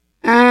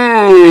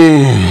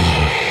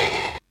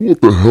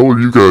What the hell are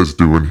you guys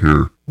doing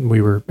here?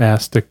 We were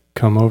asked to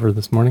come over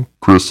this morning.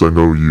 Chris, I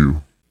know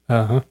you.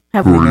 Uh-huh.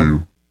 Who are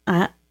you?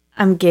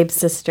 I'm Gabe's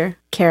sister,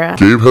 Cara.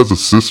 Gabe has a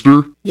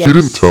sister? Yes. He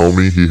didn't tell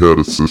me he had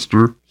a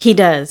sister. He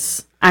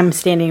does. I'm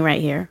standing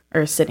right here,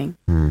 or sitting.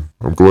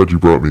 I'm glad you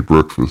brought me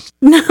breakfast.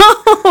 No,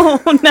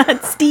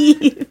 not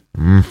Steve.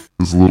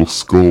 His little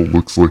skull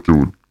looks like it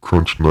would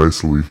crunch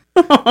nicely.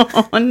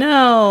 Oh,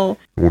 no.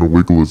 I want to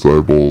wiggle his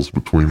eyeballs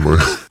between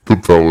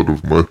the palate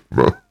of my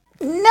mouth.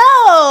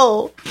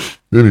 No.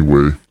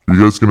 Anyway, are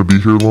you guys going to be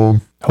here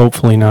long?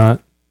 Hopefully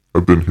not.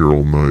 I've been here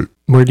all night.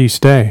 Where do you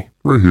stay?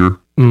 Right here.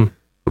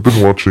 I've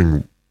been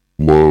watching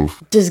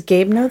Love. Does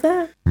Gabe know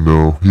that?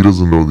 No, he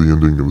doesn't know the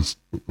ending of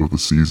the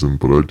season,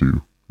 but I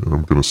do. And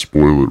I'm going to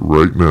spoil it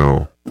right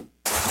now.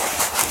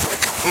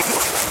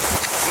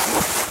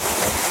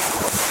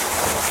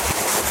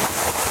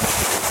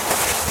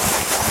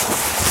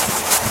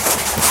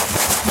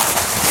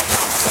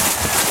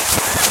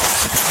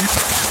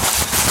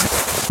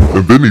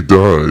 And then he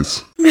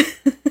dies.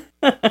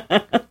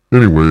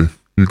 Anyway,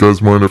 you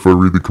guys mind if I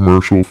read the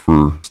commercial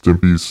for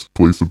Stimpy's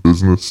Place of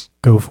Business?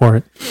 Go for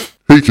it.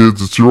 Hey kids,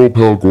 it's your old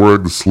pal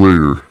Gorag the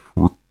Slayer,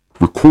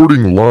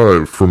 recording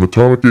live from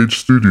Atomic Age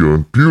Studio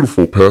in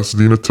beautiful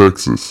Pasadena,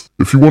 Texas.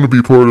 If you want to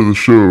be part of the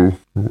show,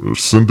 or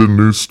send in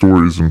news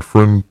stories and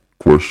friend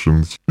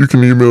questions, you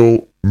can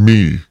email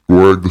me,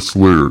 Gorag the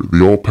Slayer,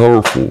 the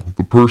all-powerful,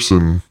 the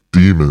person,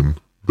 demon,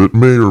 that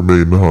may or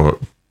may not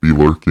be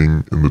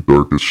lurking in the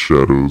darkest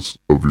shadows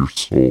of your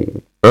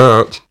soul,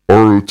 at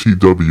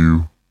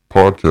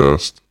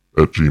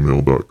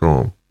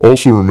rotwpodcast@gmail.com.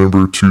 Also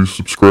remember to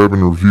subscribe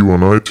and review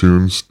on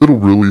iTunes. It'll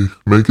really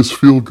make us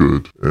feel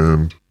good.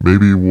 And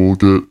maybe we'll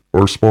get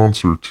our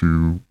sponsor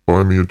to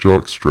buy me a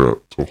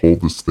jockstrap to hold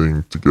this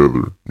thing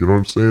together. You know what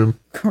I'm saying,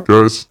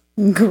 guys?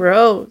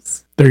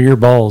 Gross. They're your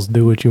balls.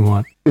 Do what you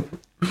want.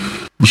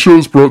 The show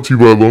is brought to you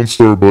by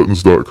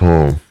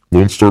LoneStarButtons.com.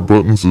 Lone Star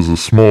Buttons is a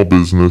small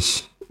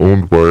business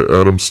owned by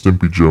Adam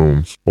Stimpy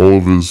Jones. All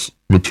of his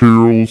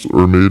materials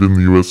are made in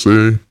the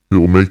USA.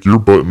 He'll make your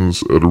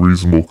buttons at a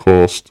reasonable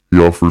cost. He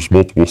offers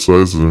multiple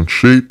sizes and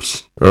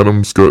shapes.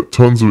 Adam's got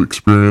tons of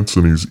experience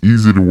and he's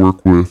easy to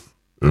work with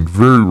and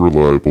very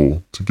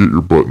reliable to get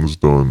your buttons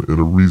done in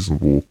a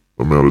reasonable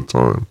amount of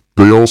time.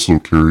 They also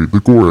carry the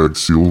Gorag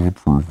seal of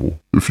approval.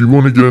 If you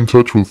want to get in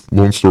touch with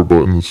Lone Star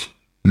Buttons,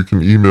 you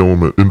can email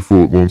him at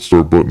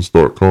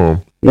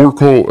info@lonestarbuttons.com or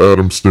call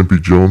Adam Stimpy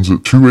Jones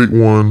at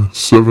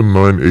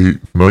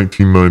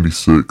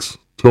 281-798-1996.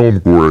 Tell him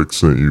Gorag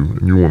sent you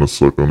and you want to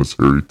suck on his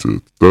hairy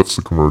tits. That's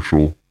the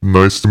commercial.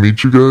 Nice to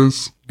meet you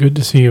guys. Good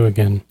to see you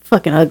again.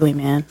 Fucking ugly,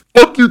 man.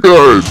 Fuck you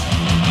guys!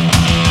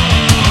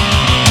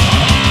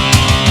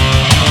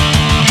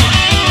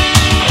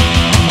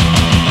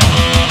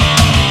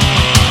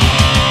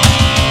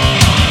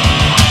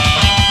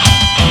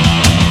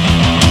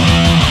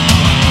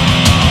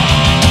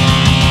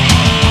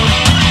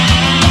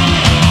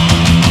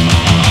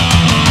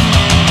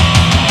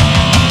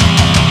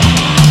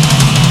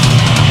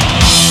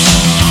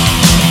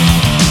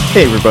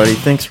 Hey everybody,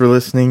 thanks for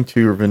listening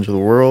to Revenge of the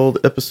World,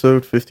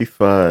 episode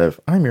 55.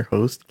 I'm your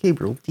host,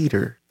 Gabriel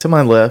Dieter. To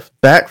my left,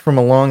 back from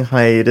a long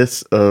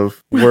hiatus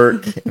of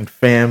work and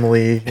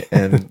family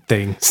and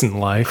Things in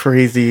life.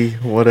 crazy,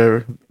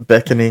 whatever,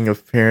 beckoning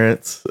of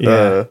parents.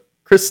 Yeah.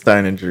 Chris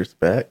Steininger's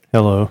back.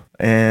 Hello.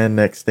 And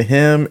next to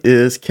him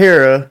is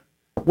Cara.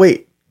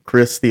 Wait,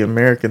 Chris the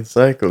American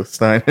Psycho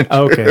Steininger.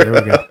 Okay, there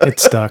we go.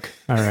 It's stuck.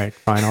 All right,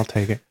 fine, I'll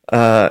take it.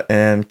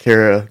 And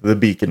Cara the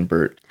Beacon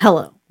Bird.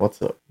 Hello.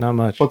 What's up? Not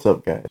much. What's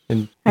up, guys?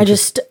 I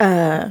just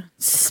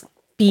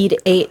speed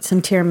ate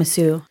some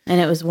tiramisu, and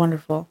it was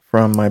wonderful.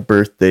 From my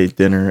birthday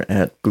dinner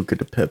at Buca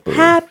de Beppo.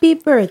 Happy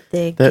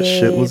birthday, That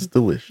Gabe. shit was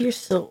delicious. You're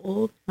so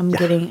old. I'm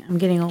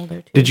getting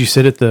older too. Did you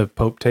sit at the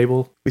Pope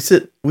table? We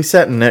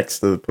sat next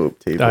to the Pope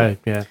table.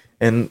 Yeah.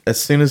 And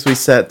as soon as we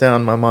sat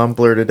down, my mom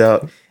blurted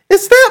out,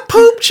 "Is that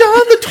Pope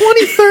John the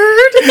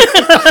 23rd?"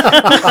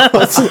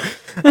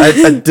 I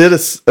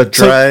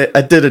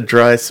did a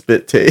dry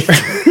spit take.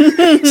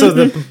 So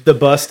the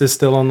bust is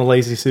still on the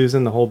Lazy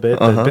Susan, the whole bit?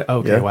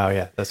 Okay, yeah. wow,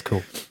 yeah, that's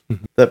cool.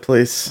 That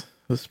place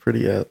was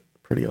pretty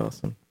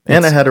awesome.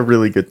 And I had a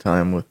really good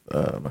time with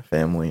my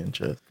family and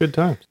just Good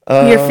times.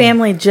 Your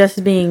family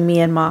just being me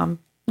and mom.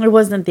 It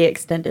wasn't the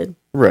extended,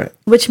 right.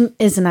 which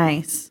is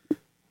nice.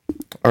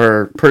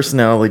 Our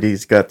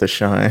personalities got to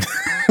shine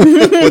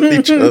with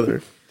each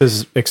other.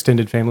 Does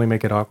extended family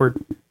make it awkward?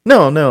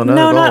 No, not at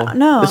all.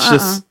 No. It's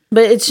just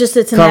but it's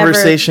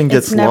conversation never,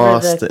 gets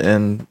lost,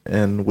 and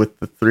with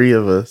the three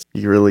of us,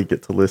 you really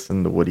get to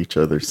listen to what each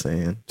other's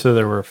saying. So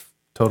there were a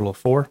total of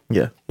 4?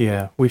 Yeah.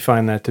 Yeah, we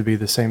find that to be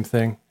the same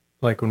thing.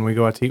 Like when we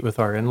go out to eat with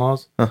our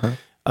in-laws. Uh-huh.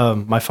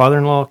 My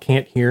father-in-law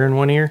can't hear in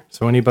one ear,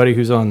 so anybody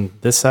who's on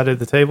this side of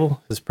the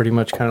table is pretty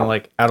much kind of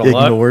like out of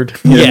Ignored.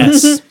 luck.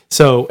 Yes.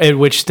 So,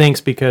 which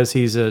stinks because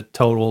he's a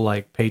total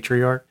like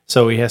patriarch.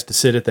 So he has to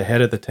sit at the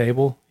head of the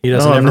table. He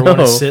doesn't ever want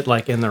to sit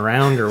like in the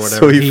round or whatever.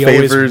 So he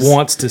always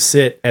wants to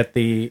sit at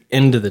the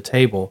end of the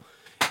table.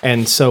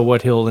 And so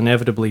what he'll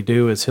inevitably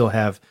do is he'll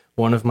have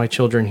one of my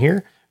children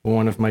here,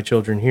 one of my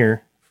children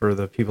here. For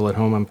the people at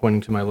home, I'm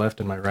pointing to my left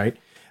and my right.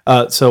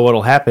 So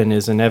what'll happen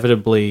is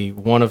inevitably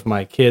one of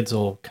my kids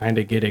will kind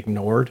of get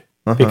ignored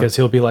because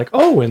he'll be like,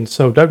 oh, and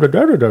so da da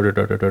da da da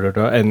da da da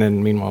da, and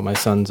then meanwhile my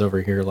son's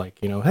over here like,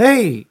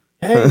 hey,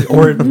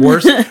 or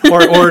worse,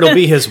 or it'll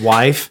be his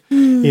wife,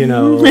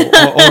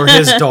 or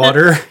his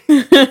daughter,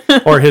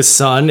 or his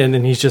son, and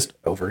then he's just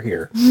over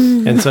here,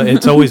 and so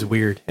it's always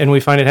weird. And we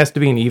find it has to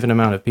be an even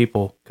amount of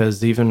people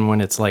because even when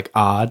it's like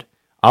odd,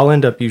 I'll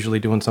end up usually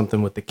doing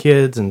something with the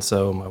kids, and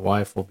so my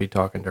wife will be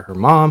talking to her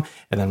mom,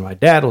 and then my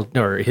dad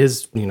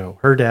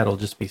her dad will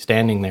just be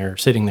sitting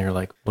there,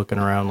 like looking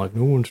around, like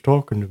no one's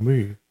talking to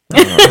me.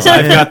 Because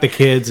I've got the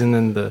kids, and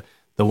then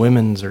the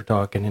women's are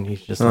talking, and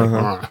he's just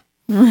like,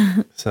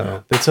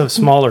 so it's so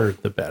smaller,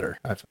 the better.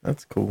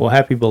 That's cool. Well,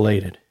 happy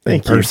belated.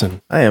 Thank in person.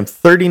 You. I am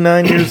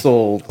 39 years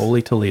old.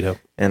 Holy Toledo.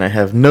 And I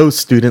have no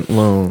student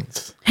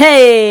loans.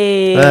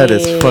 Hey! That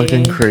is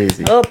fucking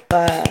crazy.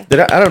 Opa.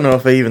 I don't know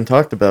if I even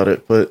talked about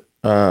it, but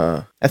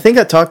I think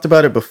I talked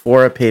about it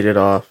before I paid it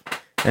off.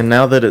 And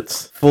now that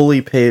it's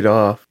fully paid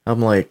off,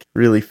 I'm like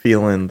really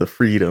feeling the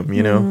freedom,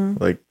 you know?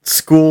 Like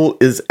school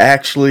is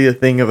actually a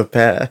thing of the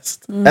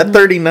past at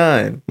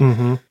 39.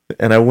 Mm-hmm.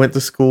 And I went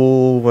to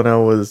school when I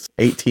was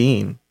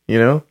 18, you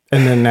know?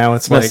 And then now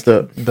it's like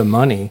the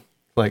money.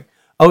 Like,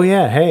 oh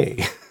yeah,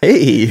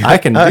 hey, I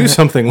can do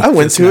something with I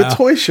went to now. A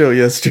toy show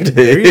yesterday.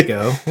 There you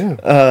go.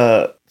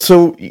 Yeah.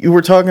 So you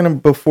were talking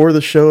before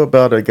the show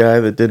about a guy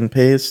that didn't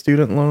pay his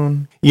student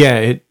loan? Yeah,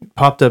 it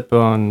popped up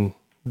on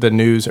the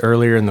news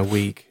earlier in the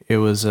week. It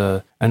was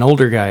an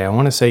older guy. I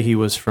want to say he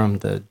was from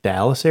the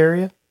Dallas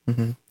area,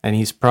 and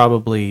he's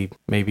probably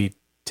maybe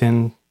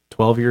 10,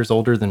 12 years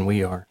older than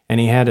we are. And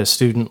he had a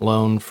student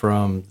loan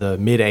from the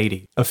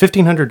mid-'80s of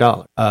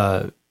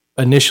 $1,500.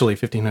 Initially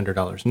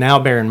 $1,500. Now,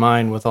 bear in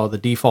mind, with all the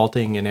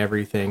defaulting and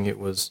everything, it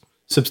was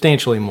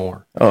substantially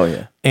more. Oh,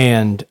 yeah.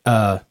 And,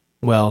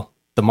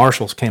 the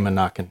marshals came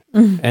a-knocking,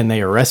 and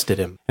they arrested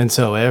him. And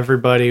so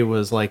everybody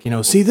was like,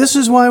 see, this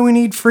is why we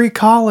need free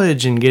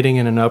college, and getting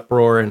in an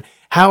uproar. And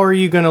how are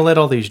you going to let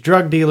all these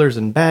drug dealers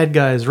and bad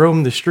guys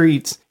roam the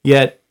streets?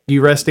 Yet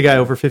you arrest a guy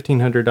over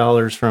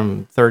 $1,500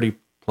 from 30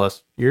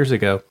 plus years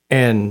ago.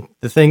 And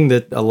the thing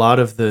that a lot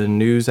of the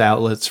news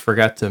outlets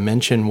forgot to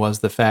mention was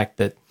the fact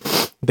that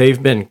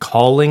they've been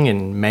calling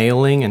and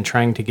mailing and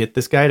trying to get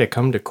this guy to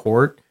come to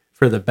court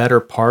for the better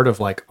part of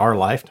like our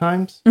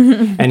lifetimes.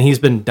 And he's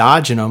been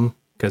dodging them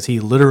because he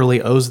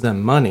literally owes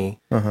them money.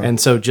 And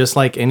so just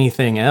like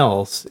anything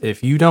else,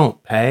 if you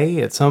don't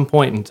pay at some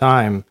point in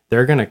time,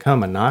 they're going to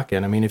come a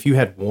knocking. I mean, if you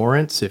had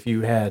warrants, if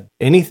you had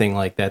anything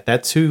like that,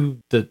 that's who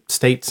the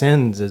state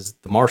sends is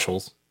the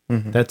marshals.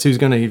 That's who's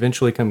going to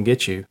eventually come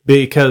get you.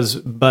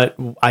 But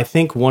I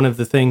think one of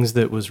the things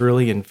that was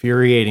really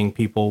infuriating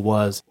people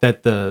was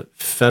that the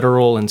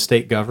federal and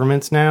state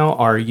governments now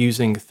are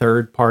using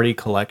third-party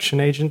collection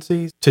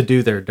agencies to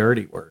do their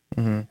dirty work.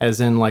 As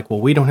in like, well,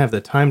 we don't have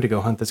the time to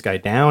go hunt this guy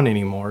down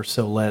anymore,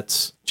 so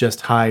let's just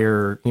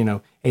hire,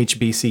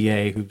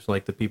 HBCA, who's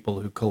like the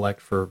people who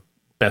collect for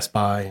Best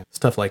Buy and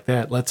stuff like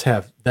that. Let's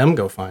have them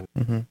go find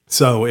it.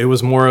 So it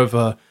was more of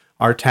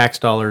our tax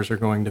dollars are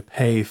going to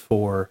pay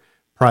for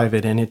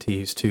private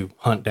entities to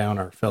hunt down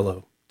our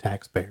fellow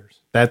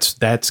taxpayers.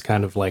 That's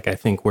kind of like, I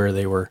think, where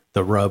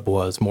the rub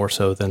was more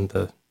so than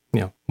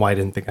why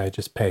didn't the guy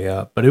just pay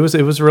up? But it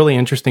was really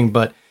interesting.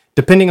 But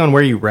depending on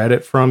where you read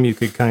it from, you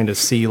could kind of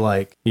see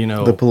like,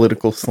 the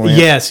political slant.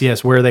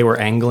 Yes, where they were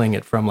angling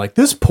it from. Like,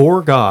 this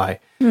poor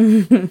guy.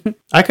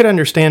 I could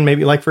understand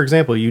maybe, like, for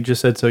example, you just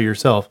said so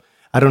yourself.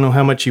 I don't know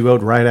how much you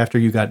owed right after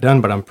you got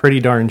done, but I'm pretty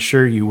darn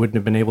sure you wouldn't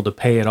have been able to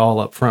pay it all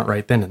up front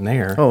right then and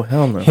there. Oh,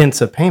 hell no.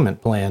 Hence a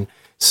payment plan.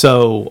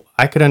 So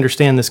I could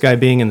understand this guy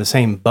being in the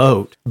same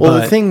boat. Well,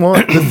 the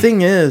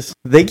thing is,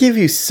 they give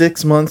you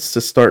 6 months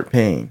to start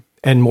paying.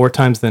 And more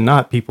times than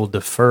not, people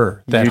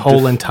defer that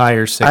whole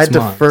entire 6 months.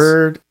 I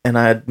deferred, and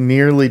I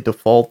nearly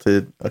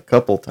defaulted a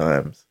couple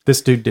times.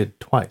 This dude did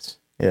twice.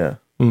 Yeah.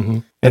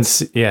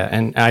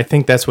 And I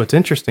think that's what's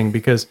interesting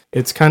because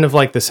it's kind of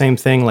like the same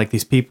thing. Like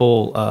these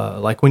people,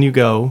 like when you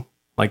go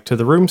like to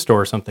the room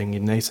store or something,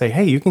 and they say,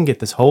 hey, you can get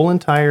this whole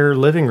entire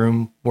living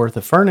room worth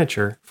of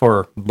furniture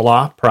for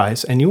blah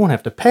price, and you won't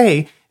have to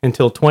pay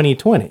until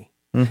 2020.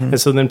 And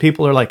so then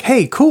people are like,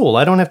 hey, cool,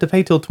 I don't have to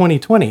pay till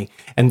 2020.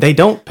 And they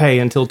don't pay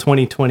until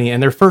 2020.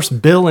 And their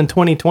first bill in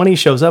 2020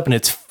 shows up, and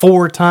it's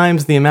 4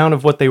 times the amount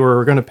of what they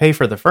were going to pay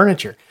for the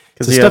furniture.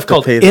 It's the stuff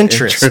called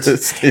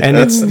interest. Yeah. And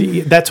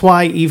that's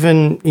why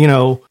even,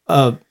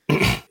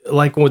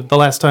 like with the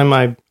last time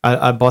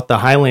I bought the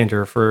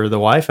Highlander for the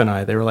wife and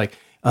I, they were like,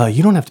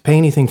 you don't have to pay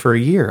anything for a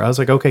year. I was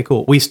like, okay,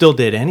 cool. We still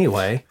did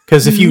anyway.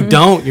 Because if you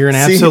don't, you're an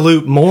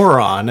absolute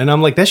moron. And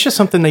I'm like, that's just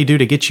something they do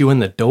to get you in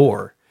the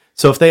door.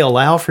 So if they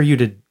allow for you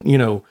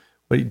to,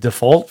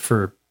 default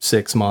for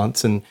 6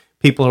 months and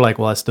people are like,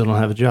 well, I still don't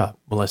have a job.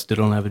 Well, I still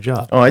don't have a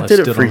job. Oh, I did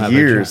it for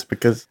years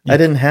because I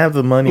didn't have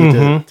the money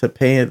to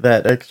pay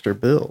that extra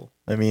bill.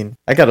 I mean,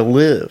 I got to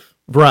live.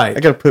 Right. I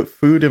got to put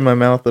food in my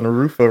mouth and a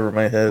roof over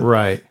my head.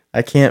 Right.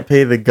 I can't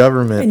pay the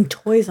government. And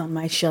toys on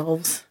my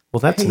shelves. Well,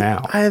 that's Hey,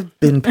 now. I've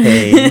been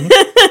paying.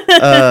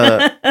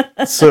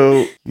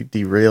 So you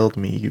derailed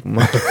me, you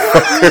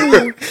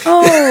motherfucker.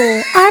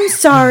 Oh, I'm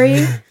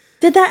sorry.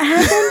 Did that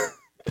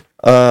happen?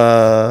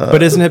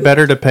 But isn't it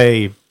better to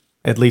pay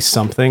at least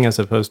something as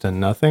opposed to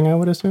nothing, I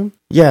would assume?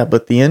 Yeah,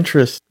 but the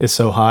interest Is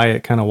so high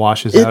it kind of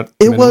washes out.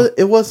 it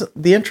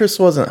wasn't the interest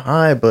wasn't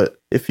high, but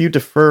if you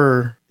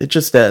defer, it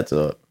just adds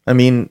up. I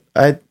mean,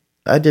 I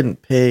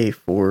didn't pay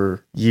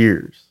for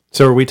years.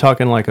 So are we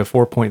talking like a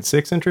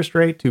 4.6 interest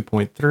rate,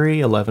 2.3,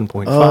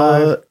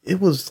 11.5? It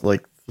was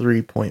like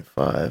 3.5.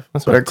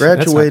 That's But not, I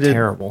graduated. That's not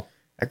terrible.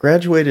 I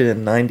graduated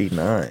in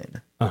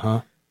 '99,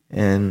 Uh-huh.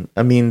 and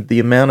I mean the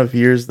amount of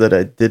years that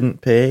I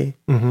didn't pay.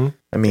 Mm-hmm.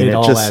 I mean, It it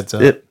all just adds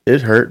up.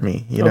 it hurt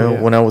me. You Oh, know,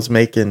 yeah. when I was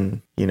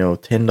making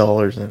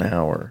 $10 an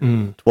hour,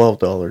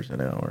 $12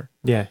 an hour.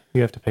 Yeah,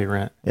 you have to pay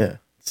rent. Yeah, it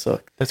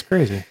sucked. That's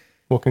crazy.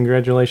 Well,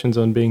 congratulations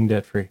on being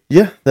debt-free.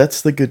 Yeah,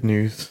 that's the good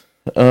news.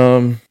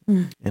 In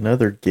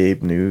other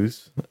Gabe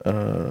news,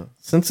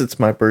 since it's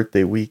my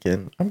birthday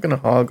weekend, I'm gonna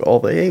hog all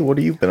the hey, what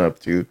have you been up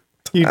to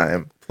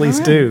time? Please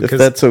do. If 'cause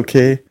that's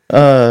okay.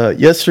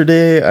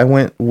 Yesterday I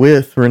went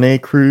with Renee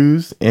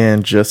Cruz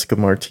and Jessica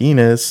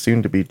Martinez,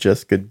 soon to be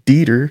Jessica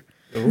Dieter,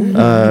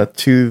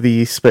 to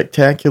the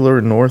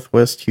spectacular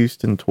Northwest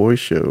Houston Toy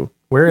Show.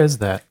 Where is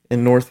that?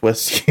 In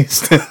Northwest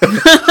Houston.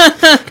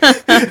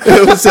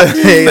 It was at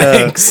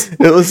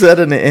it was at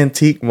an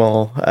antique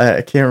mall.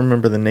 I can't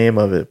remember the name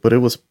of it, but it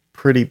was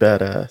pretty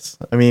badass.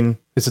 I mean,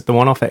 Is it the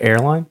one off the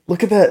airline?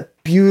 look at that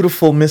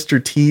beautiful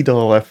Mr. T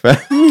doll I found.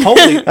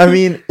 Holy. I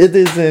mean, it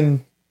is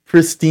in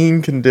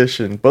pristine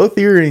condition. Both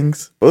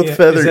earrings, both Yeah,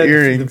 feather is that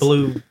earrings. The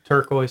blue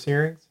turquoise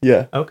earrings?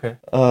 Yeah. Okay.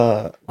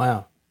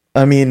 Wow.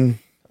 I mean,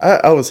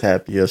 I was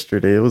happy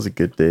yesterday. It was a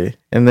good day.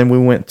 And then we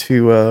went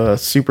to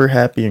Super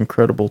Happy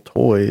Incredible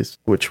Toys,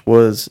 which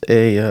was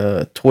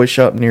a toy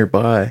shop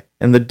nearby.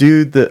 And the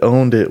dude that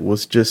owned it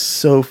was just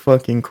so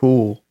fucking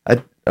cool.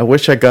 I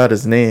wish I got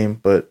his name,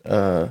 but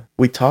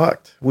we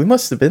talked. We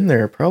must have been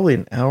there probably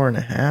an hour and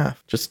a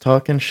half, just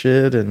talking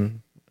shit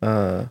and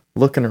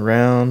looking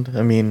around.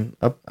 I mean,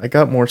 I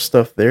got more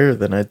stuff there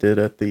than I did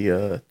at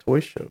the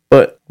toy show.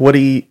 But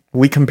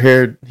we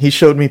compared. He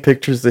showed me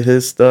pictures of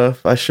his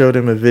stuff. I showed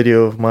him a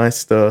video of my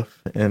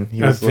stuff, and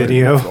he was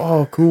video? like,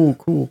 "Oh,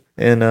 cool."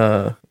 And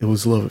it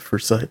was love at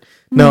first sight.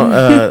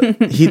 No,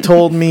 he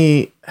told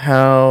me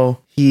how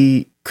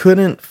he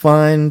couldn't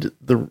find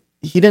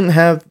he didn't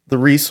have the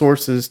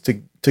resources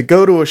to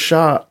go to a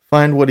shop,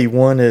 find what he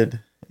wanted,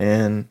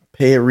 and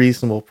pay a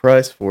reasonable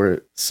price for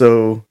it.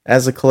 So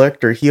as a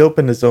collector, he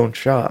opened his own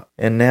shop.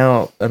 And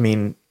now, I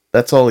mean,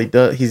 that's all he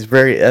does. He's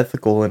very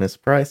ethical in his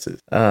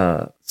prices.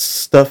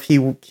 Stuff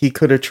he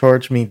could have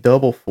charged me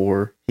double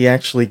for, he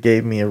actually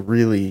gave me a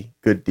really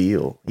good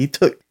deal. He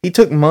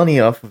took money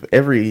off of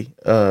every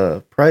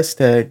price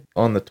tag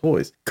on the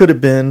toys. Could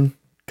have been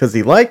because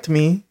he liked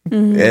me,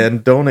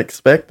 and don't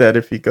expect that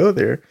if you go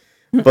there.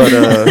 But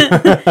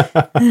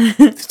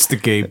It's the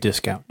Gabe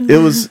discount. it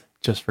was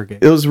Just for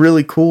Gabe. it was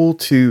really cool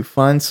to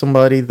find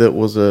somebody that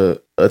was a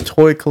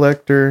toy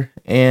collector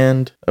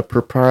and a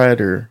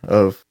proprietor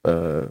of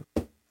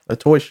a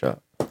toy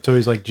shop. So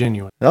he's like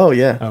genuine. Oh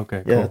yeah,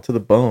 Okay, yeah, cool. to the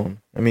bone.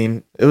 I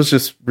mean, it was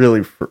just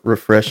really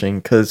refreshing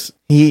because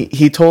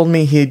he told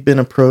me he'd been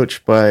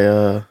approached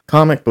by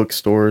comic book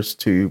stores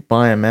to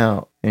buy him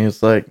out, and he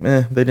was like,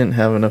 they didn't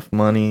have enough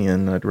money,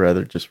 and I'd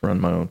rather just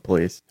run my own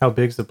place. How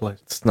big's the place?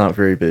 It's not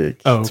very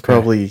big. Oh, It's okay.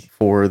 probably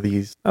 4 of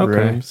these Okay.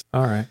 rooms.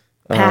 All right.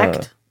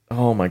 Packed.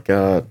 Oh my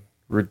god,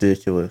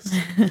 ridiculous!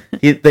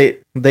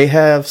 They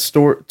have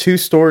 2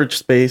 storage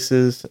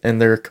spaces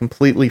and they're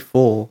completely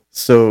full.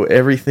 So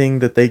everything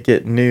that they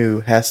get new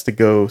has to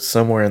go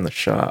somewhere in the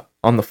shop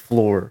on the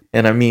floor.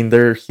 And I mean,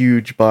 they're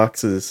huge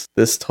boxes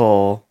this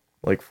tall,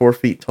 like 4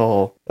 feet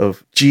tall,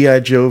 of G.I.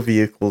 Joe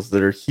vehicles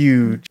that are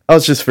huge. I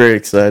was just very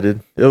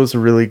excited. It was a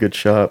really good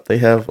shop. They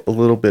have a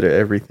little bit of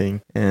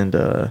everything. And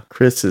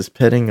Chris is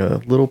petting a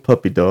little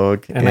puppy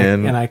dog.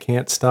 And I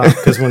can't stop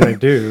because when I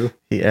do,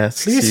 he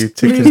asks you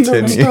to please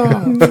don't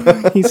continue.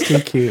 stop. He's too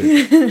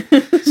cute.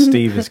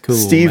 Steve is cool.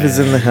 Steve is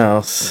in the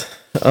house.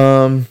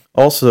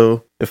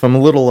 Also, if I'm a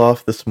little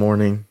off this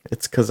morning,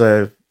 it's because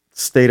I've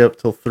stayed up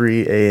till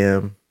 3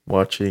 a.m.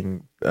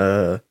 watching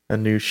a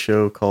new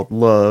show called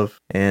Love,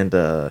 and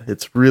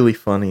it's really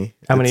funny.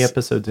 How many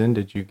episodes in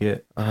did you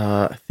get?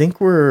 I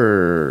think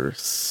we're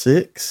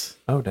 6.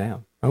 Oh,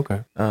 damn.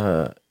 Okay.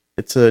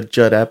 It's a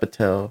Judd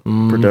Apatow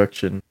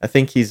production. I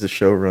think he's the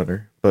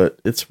showrunner, but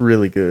it's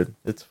really good.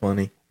 It's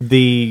funny.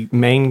 The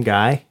main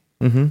guy,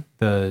 Mm-hmm.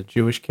 the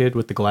Jewish kid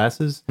with the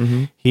glasses,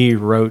 he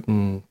wrote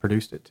and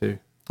produced it too,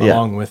 Yeah.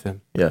 along with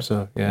him. Yeah.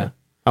 So, yeah.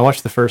 I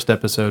watched the first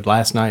episode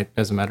last night,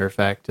 as a matter of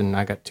fact, and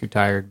I got too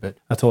tired. But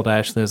I told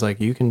Ashley, I was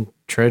like, you can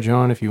trudge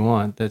on if you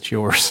want. That's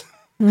yours.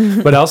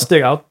 But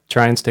I'll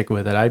try and stick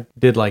with it. I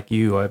did like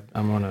you.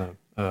 I'm on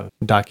a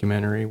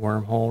documentary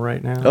wormhole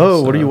right now.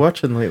 Oh, what are so- you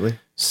watching lately?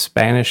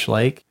 Spanish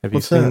Lake. Have you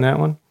What's seen that? that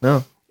one?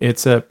 No.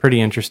 It's pretty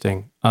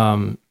interesting.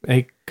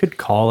 A could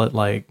call it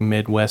like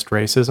Midwest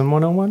Racism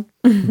 101,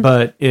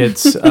 but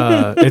it's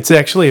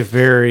actually a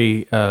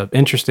very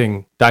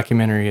interesting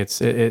documentary.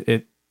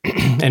 It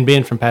and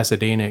being from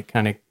Pasadena, it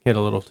kind of hit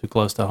a little too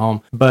close to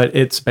home. But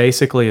it's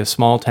basically a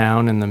small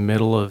town in the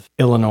middle of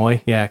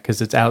Illinois. Yeah,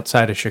 because it's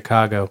outside of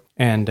Chicago.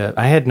 And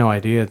I had no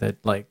idea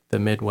that like the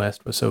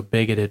Midwest was so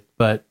bigoted.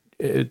 But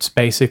it's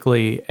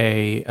basically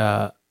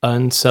a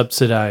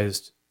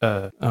unsubsidized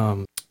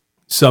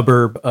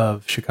suburb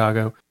of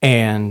Chicago,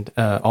 and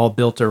all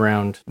built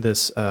around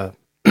this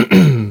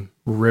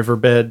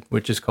riverbed,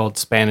 which is called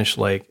Spanish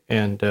Lake.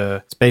 And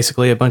it's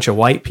basically a bunch of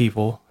white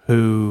people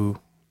who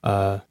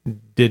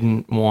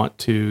didn't want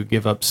to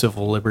give up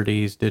civil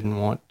liberties, didn't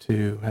want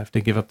to have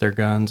to give up their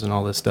guns and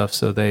all this stuff.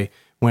 So they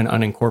went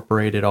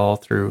unincorporated all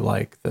through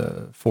like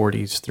the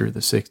 40s through the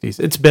 60s.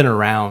 It's been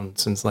around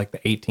since like the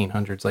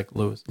 1800s, like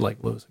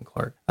Lewis and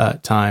Clark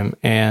time.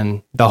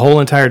 And the whole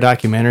entire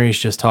documentary is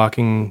just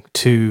talking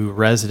to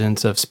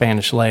residents of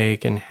Spanish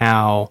Lake and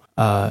how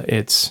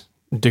it's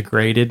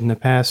degraded in the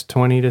past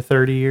 20 to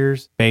 30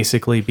 years,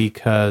 basically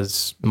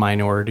because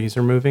minorities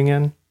are moving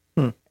in.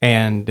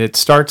 And it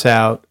starts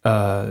out,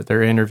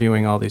 they're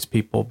interviewing all these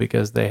people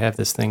because they have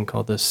this thing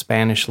called the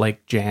Spanish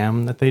Lake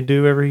Jam that they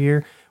do every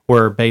year,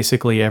 where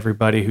basically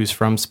everybody who's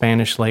from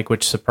Spanish Lake,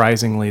 which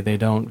surprisingly they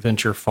don't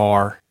venture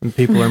far, and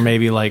people are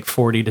maybe like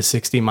 40 to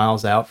 60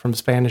 miles out from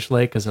Spanish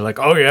Lake because they're like,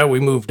 oh yeah, we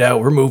moved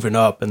out, we're moving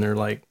up. And they're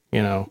like,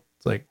 you know,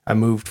 it's like, I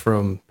moved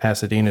from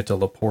Pasadena to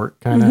LaPorte,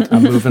 kind of,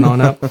 I'm moving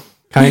on up,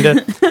 kind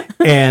of.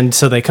 And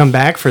so they come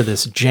back for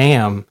this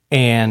jam,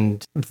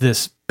 and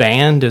this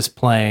band is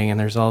playing, and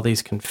there's all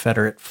these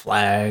Confederate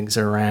flags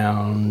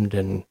around,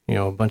 and you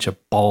know, a bunch of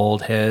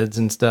bald heads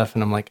and stuff.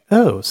 And I'm like,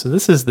 oh, so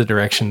this is the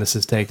direction this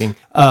is taking.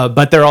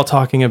 But they're all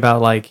talking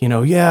about like, you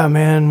know, yeah,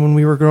 man, when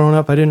we were growing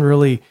up, I didn't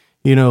really,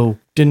 you know,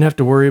 didn't have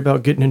to worry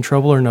about getting in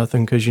trouble or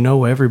nothing because you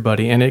know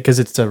everybody, and because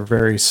it's a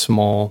very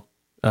small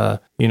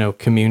you know,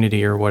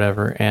 community or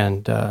whatever.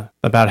 And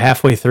about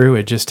halfway through,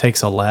 it just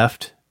takes a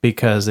left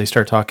because they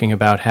start talking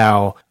about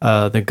how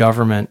the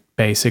government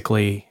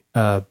basically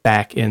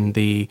back in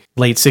the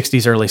late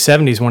 60s, early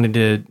 70s wanted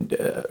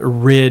to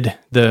rid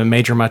the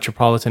major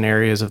metropolitan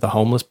areas of the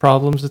homeless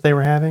problems that they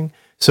were having.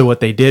 So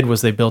what they did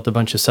was they built a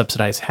bunch of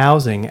subsidized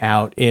housing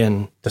out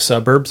in the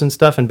suburbs and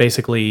stuff, and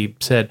basically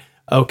said,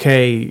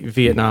 okay,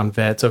 Vietnam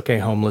vets, okay,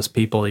 homeless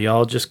people,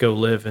 y'all just go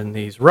live in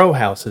these row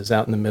houses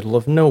out in the middle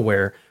of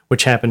nowhere,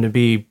 which happened to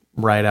be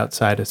right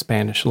outside of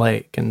Spanish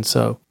Lake. And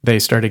so they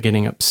started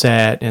getting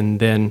upset, and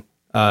then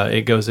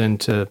it goes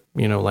into,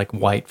 you know, like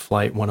white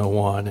flight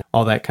 101,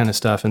 all that kind of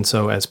stuff. And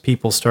so as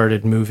people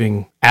started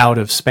moving out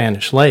of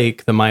Spanish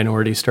Lake, the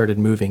minorities started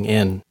moving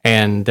in.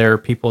 And there are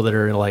people that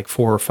are like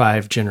 4 or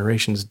 5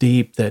 generations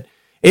deep that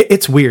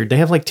it's weird. They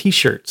have like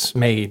T-shirts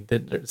made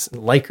that it's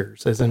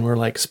Lakers, as in we're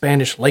like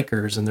Spanish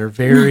Lakers, and they're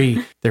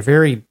very,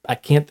 I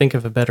can't think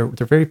of a better,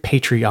 they're very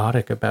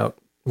patriotic about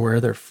where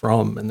they're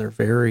from, and they're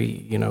very,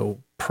 you know,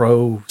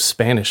 pro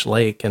Spanish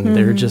Lake, and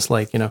they're just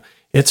like, you know,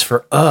 it's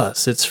for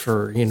us, it's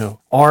for, you know,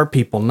 our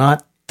people,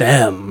 not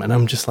them. And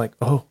I'm just like,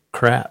 oh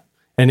crap.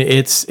 And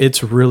it's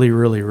really,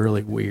 really,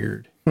 really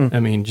weird. I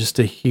mean, just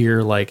to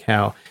hear like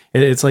how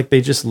it's like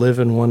they just live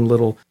in one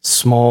little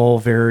small,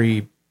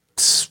 very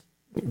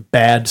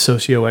bad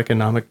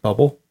socioeconomic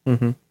bubble.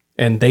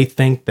 And they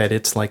think that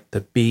it's like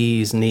the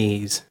bee's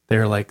knees.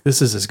 They're like,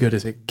 this is as good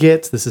as it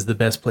gets. This is the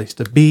best place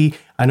to be.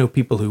 I know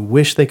people who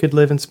wish they could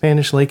live in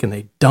Spanish Lake and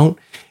they don't.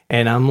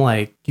 And I'm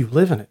like, you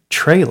live in a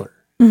trailer.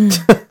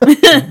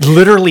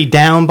 Literally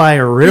down by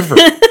a river.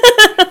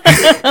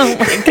 Oh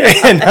my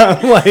God. And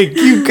I'm like,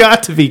 you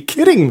got to be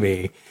kidding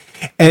me.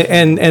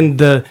 And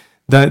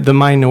the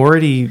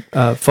minority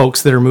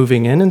folks that are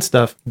moving in and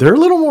stuff, they're a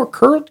little more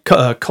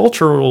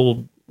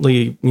culturally,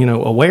 you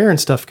know, aware and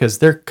stuff, because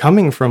they're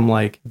coming from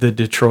like the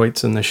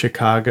Detroits and the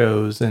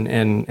Chicagos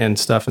and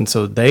stuff. And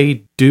so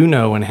they do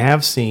know and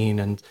have seen,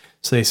 and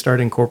so they start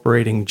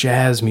incorporating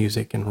jazz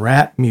music and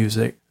rap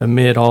music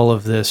amid all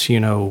of this, you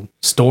know,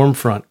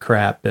 Stormfront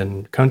crap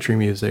and country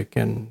music.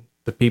 And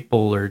the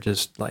people are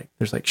just like,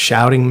 there's like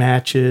shouting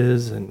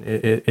matches, and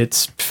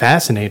it's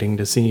fascinating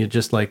to see it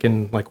just like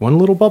in like one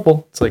little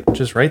bubble. It's like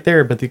just right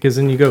there. But because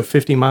then you go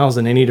 50 miles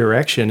in any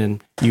direction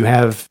and you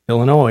have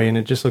Illinois, and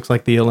it just looks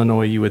like the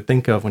Illinois you would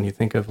think of when you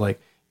think of like,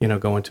 you know,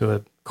 going to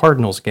a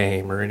Cardinals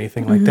game or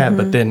anything like that.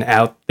 But then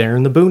out there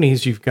in the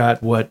boonies, you've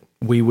got what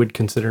we would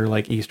consider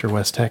like East or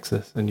West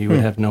Texas, and you would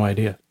have no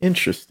idea.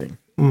 Interesting.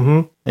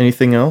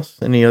 Anything else?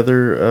 Any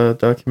other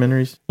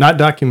documentaries? Not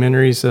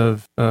documentaries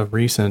of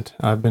recent.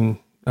 I've been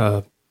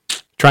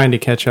trying to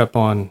catch up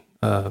on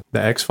the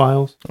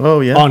X-Files. Oh,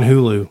 yeah. On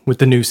Hulu with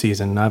the new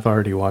season. I've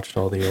already watched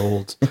all the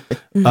olds.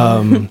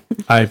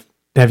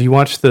 Have you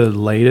watched the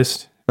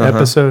latest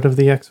episode of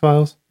the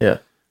X-Files? Yeah.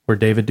 Where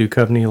David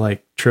Duchovny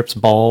like trips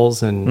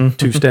balls and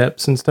two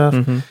steps and stuff.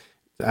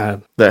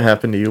 That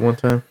happened to you one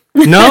time?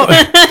 No,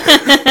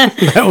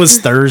 that was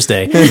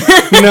Thursday.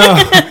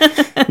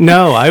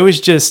 No, I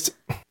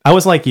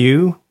was like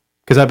you.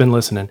 because I've been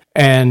listening.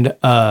 And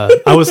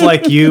I was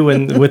like you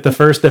and with the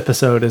first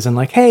episode, as in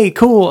like, hey,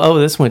 cool. Oh,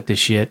 this went to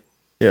shit.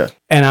 Yeah.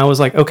 And I was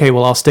like, okay,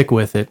 well, I'll stick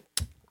with it.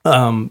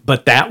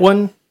 But that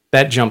one,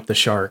 that jumped the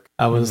shark.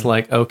 I was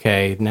like,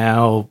 okay,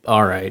 now,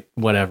 all right,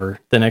 whatever.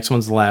 The next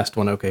one's the last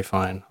one. Okay,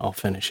 fine. I'll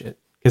finish it.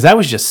 Because that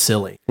was just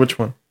silly. Which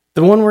one?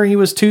 The one where he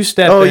was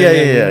two-stepping. Oh,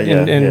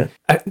 yeah.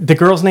 The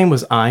girl's name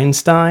was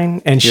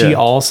Einstein, and she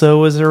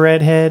also was a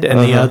redhead, and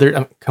the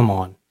other... come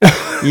on.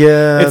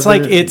 Yeah. It's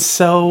like, it's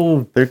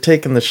so... They're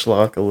taking the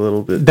schlock a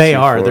little bit. They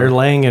are. Far. They're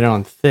laying it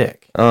on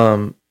thick.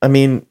 I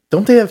mean,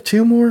 don't they have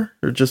 2 more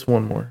or just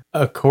 1 more?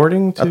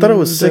 According to... I thought it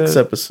was 6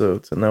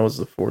 episodes, and that was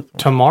the 4th one.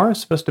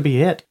 Tomorrow's supposed to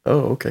be it. Oh,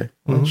 okay.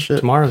 Well,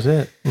 shit. Tomorrow's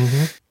it.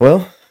 Mm-hmm.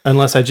 Well...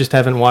 Unless I just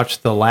haven't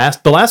watched the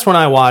last. The last one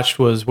I watched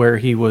was where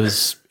he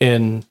was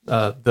in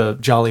the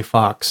Jolly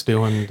Fox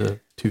doing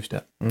the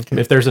 2-step. Okay.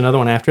 If there's another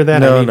one after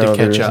that, I need to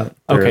catch up.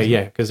 Okay,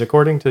 yeah, because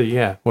according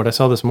to what I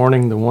saw this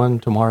morning, the one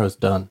tomorrow's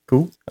done.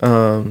 Cool.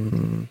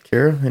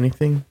 Cara,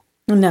 anything?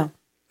 No.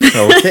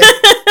 Okay.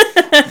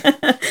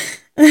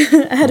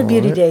 I had a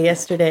beauty day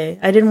yesterday.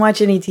 I didn't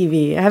watch any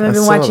TV. I haven't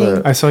been watching.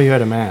 That. I saw you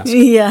had a mask.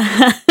 Yeah,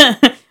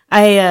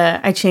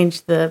 I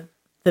changed the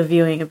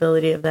viewing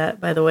ability of that,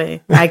 by the way.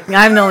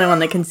 I'm the only one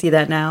that can see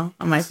that now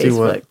on my Facebook.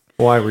 What?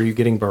 Why were you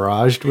getting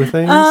barraged with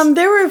things?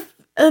 There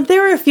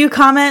were a few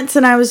comments,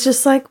 and I was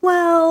just like,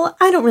 well,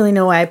 I don't really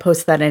know why I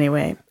post that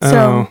anyway.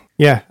 So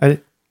yeah,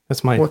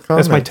 that's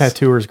my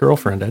tattooer's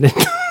girlfriend. I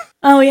didn't.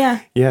 Oh yeah.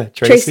 Yeah,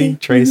 Tracy,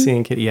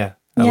 and Kitty. Yeah,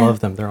 I love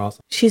them. They're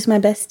awesome. She's my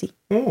bestie.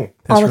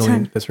 All the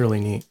time. That's really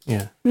neat.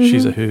 Yeah,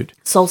 she's a hoot.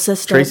 Soul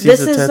sister.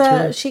 Tracy's a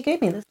tattooer? She gave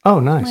me this. Oh,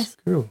 nice.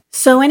 Cool.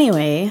 So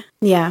anyway,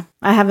 yeah,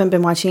 I haven't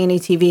been watching any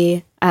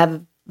TV. I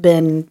have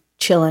been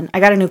chilling. I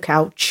got a new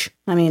couch.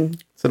 I mean,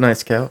 it's a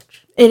nice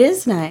couch. It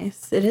is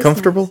nice. It is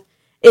comfortable.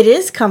 Nice. It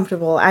is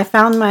comfortable. I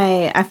found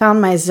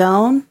my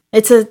zone.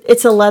 It's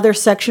a leather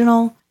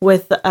sectional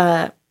with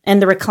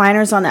and the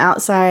recliners on the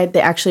outside,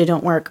 they actually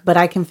don't work, but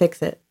I can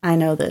fix it. I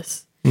know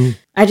this.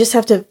 I just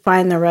have to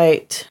find the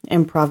right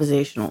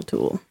improvisational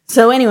tool.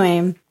 So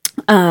anyway,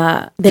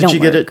 Did you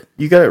get it?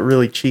 You got it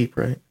really cheap,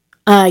 right?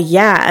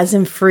 Yeah, as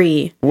in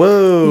free.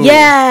 Whoa.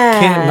 Yeah.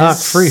 Can't knock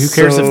free. Who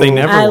cares if they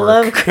never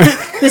work?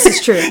 This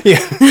is true.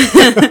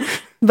 Yeah.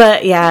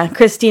 But yeah,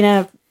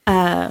 Christina,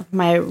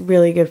 my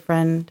really good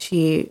friend,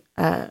 she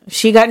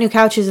got new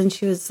couches and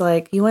she was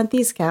like, "You want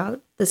this couch?"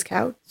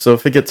 So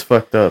if it gets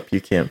fucked up, you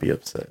can't be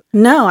upset.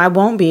 No, I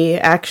won't be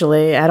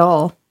actually at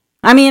all.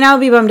 I mean, I'll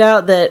be bummed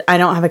out that I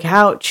don't have a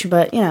couch,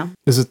 but you know.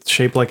 Is it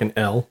shaped like an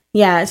L?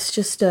 Yeah, it's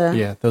just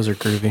yeah, those are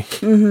groovy.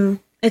 Mm-hmm.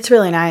 It's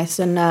really nice.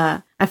 And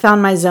I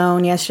found my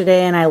zone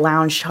yesterday and I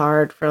lounged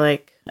hard for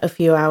like a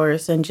few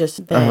hours and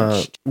just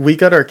benched. We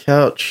got our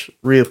couch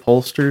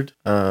reupholstered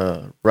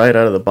right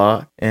out of the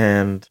box.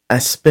 And I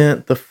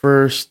spent the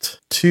first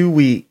 2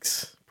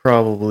 weeks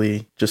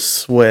probably just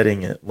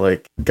sweating it.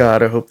 Like,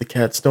 God, I hope the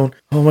cats don't.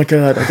 Oh my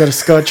God, I got a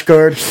Scotch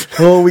Guard.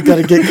 Oh, we got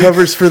to get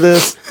covers for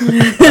this.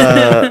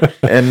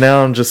 And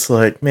now I'm just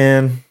like,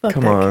 man, fuck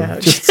come on.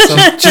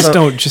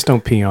 Just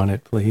don't pee on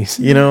it, please.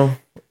 You know,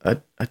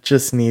 I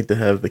just need to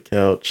have the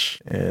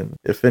couch. And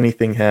if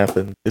anything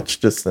happens, it's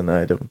just an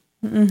item.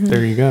 Mm-hmm.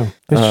 There you go.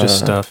 It's just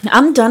stuff.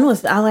 I'm done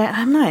with.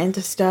 I'm not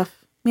into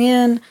stuff,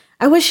 man.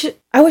 I wish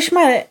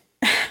I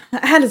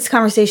had this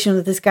conversation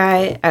with this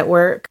guy at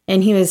work,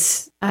 and he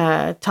was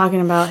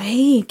talking about,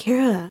 "Hey,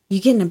 Cara, you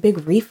getting a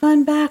big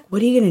refund back?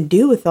 What are you gonna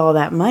do with all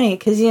that money?"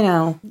 Because you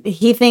know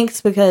he thinks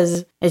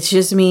because it's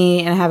just me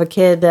and I have a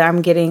kid that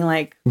I'm getting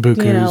like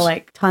Bukus. You know,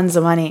 like tons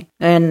of money,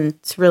 and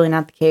it's really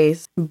not the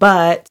case.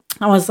 But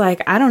I was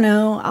like, I don't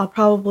know. I'll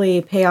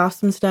probably pay off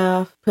some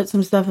stuff, put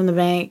some stuff in the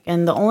bank,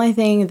 and the only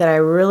thing that I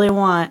really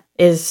want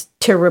is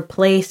to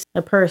replace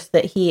the purse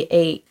that he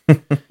ate.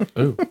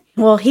 Ooh.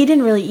 Well, he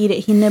didn't really eat it.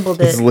 He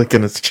nibbled it. He's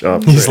licking his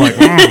chops. He's like,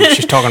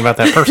 she's talking about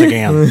that purse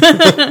again.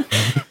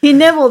 He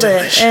nibbled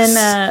it,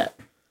 and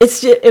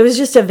it was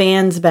just a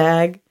Vans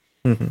bag,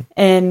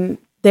 and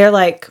they're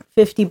like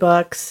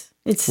 $50.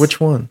 It's which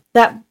one?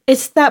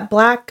 It's that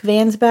black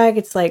Vans bag.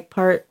 It's like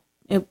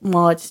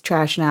it's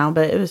trash now,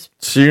 but it was.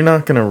 So you're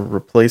not gonna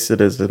replace it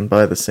as in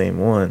buy the same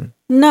one?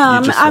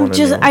 No, I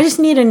just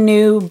need a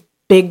new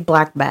big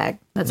black bag.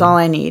 That's all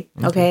I need.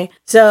 Okay.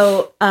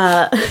 So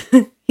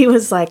he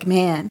was like,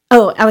 man.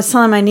 Oh, I was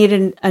telling him I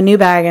needed a new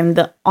bag, and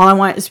all I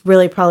want is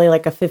really probably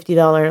like a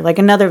 $50, like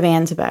another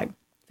Vans bag,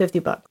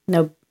 $50.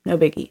 No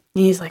biggie.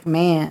 And he's like,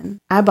 man,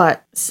 I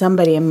bought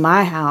somebody in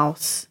my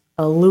house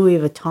a Louis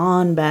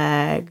Vuitton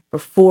bag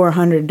for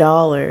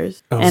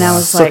 $400. And I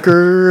was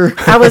sucker.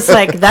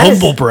 like, that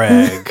humble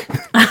brag.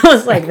 I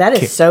was like, that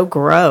is so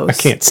gross. I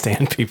can't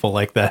stand people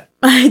like that.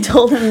 I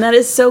told him that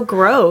is so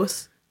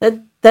gross.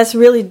 That's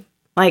really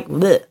like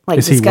bleh, like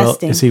is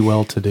disgusting. Is he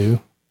well to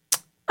do?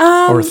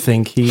 Or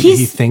think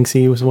he thinks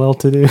he was well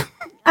to do?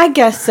 I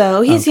guess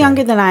so. He's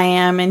younger than I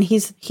am, and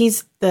he's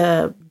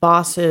the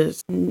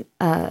boss's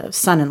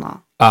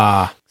son-in-law.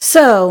 Ah.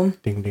 So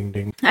ding ding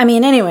ding. I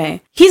mean,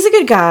 anyway, he's a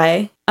good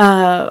guy.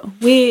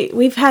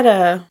 we've had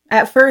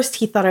at first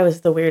he thought I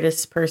was the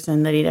weirdest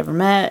person that he'd ever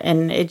met,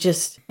 and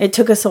it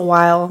took us a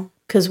while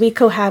because we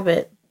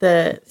cohabit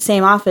the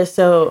same office,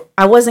 so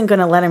I wasn't going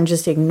to let him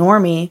just ignore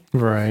me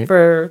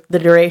for the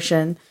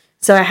duration.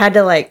 So I had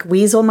to like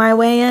weasel my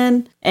way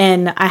in,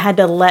 and I had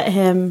to let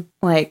him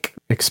like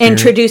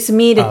introduce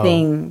me to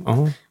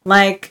things.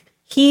 Like,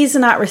 he's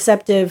not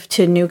receptive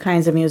to new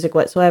kinds of music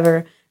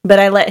whatsoever, but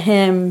I let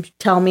him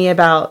tell me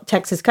about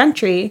Texas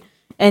country,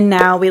 and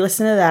now we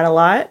listen to that a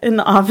lot in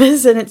the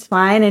office, and it's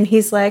fine. And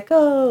he's like,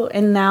 oh,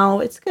 and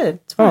now it's good.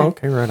 It's fine. Oh,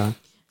 okay, right on.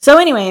 So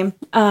anyway,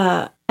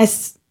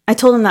 I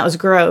told him that was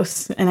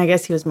gross, and I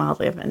guess he was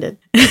mildly offended.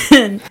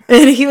 And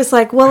he was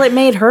like, well, it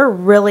made her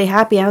really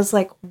happy. I was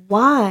like,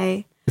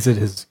 why? Is it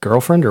his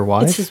girlfriend or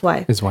wife? It's his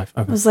wife. His wife.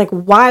 Okay. I was like,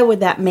 why would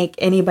that make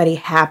anybody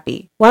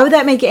happy? Why would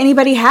that make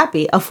anybody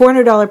happy? A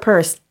 $400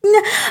 purse.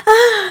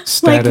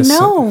 Status, like,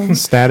 no.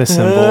 Status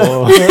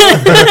symbol.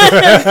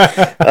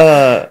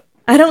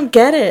 I don't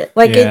get it.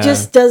 Like, it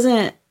just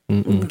doesn't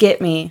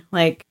get me.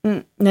 Like,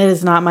 it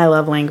is not my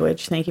love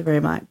language. Thank you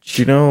very much.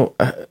 You know,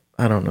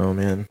 I don't know,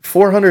 man.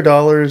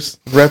 $400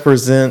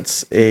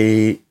 represents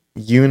a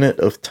unit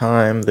of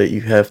time that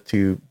you have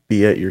to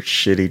be at your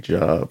shitty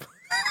job.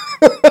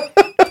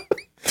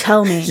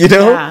 Tell me. You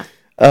know?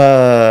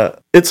 Yeah.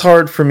 It's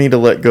hard for me to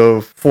let go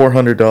of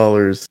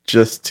 $400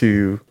 just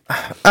to,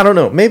 I don't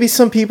know. Maybe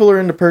some people are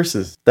into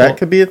purses. That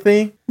could be a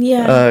thing.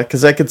 Yeah.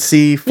 Because I could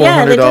see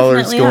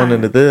 $400 going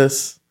into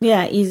this.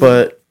 Yeah, easy.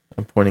 But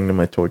I'm pointing to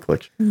my toy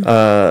collection.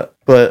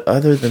 But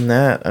other than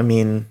that, I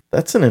mean,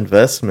 that's an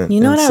investment. You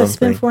know what I would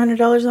spend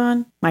 $400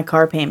 on? My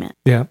car payment.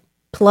 Yeah.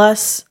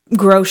 Plus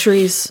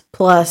groceries,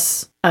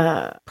 plus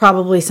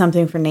probably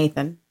something for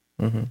Nathan.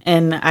 Mm-hmm.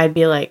 And I'd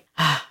be like,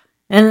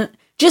 and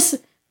just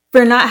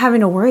for not having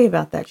to worry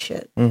about that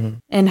shit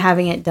and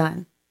having it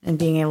done and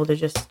being able to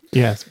just.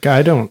 Yes.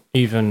 I don't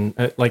even,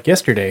 like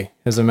yesterday,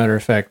 as a matter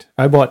of fact,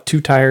 I bought 2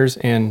 tires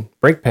and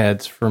brake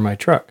pads for my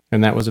truck,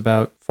 and that was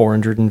about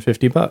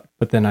 $450.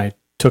 But then I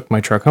took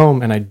my truck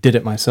home and I did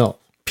it myself.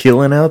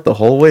 Peeling out the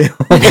whole way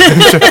home.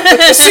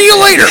 See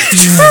you later.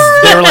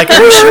 They were like,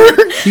 "Are you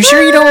sure? You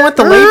sure you don't want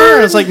the labor?"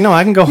 I was like, "No,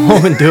 I can go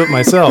home and do it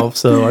myself."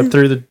 So I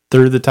threw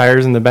the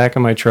tires in the back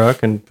of my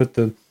truck and put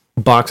the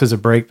boxes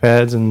of brake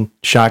pads and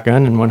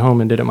shotgun and went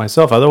home and did it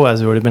myself.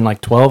 Otherwise, it would have been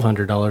like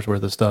 $1,200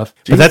 worth of stuff.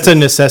 Jesus. But that's a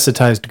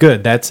necessitized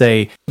good. That's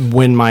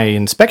when my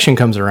inspection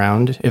comes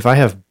around, if I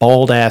have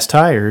bald ass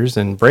tires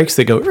and brakes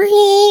that go,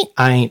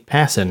 I ain't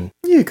passing.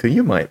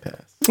 You might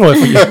pass. Well,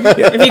 if you go to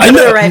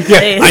the right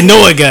place. I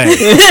know a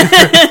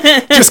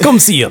guy. Just come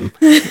see him.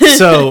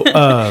 So,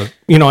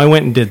 I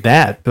went and did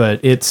that.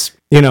 But it's,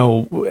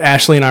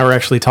 Ashley and I were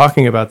actually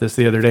talking about this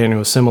the other day, and it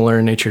was similar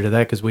in nature to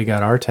that because we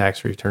got our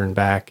tax return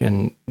back,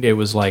 and it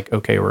was like,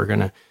 okay, we're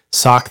going to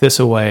sock this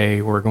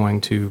away. We're going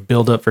to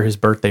build up for his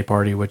birthday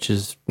party, which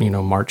is,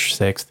 March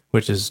 6th,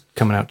 which is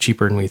coming out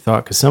cheaper than we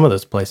thought because some of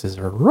those places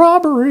are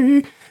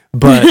robbery.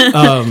 But,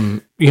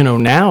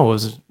 now,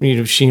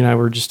 she and I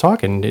were just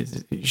talking.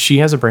 She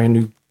has a brand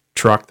new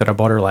truck that I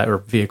bought her, or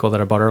vehicle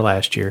that I bought her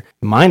last year.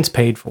 Mine's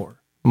paid for.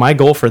 My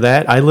goal for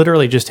that, I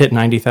literally just hit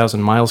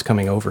 90,000 miles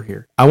coming over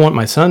here. I want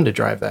my son to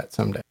drive that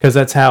someday because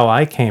that's how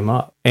I came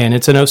up. And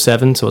it's an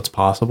 07, so it's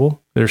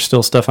possible. There's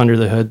still stuff under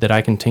the hood that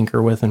I can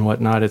tinker with and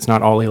whatnot. It's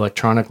not all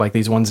electronic like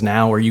these ones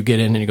now where you get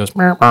in and it goes,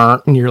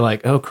 and you're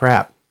like, oh,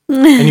 crap.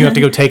 And you have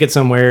to go take it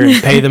somewhere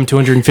and pay them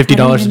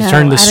 $250 to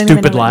turn the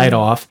stupid light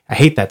off. I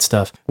hate that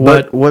stuff.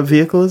 What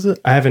vehicle is it?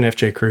 I have an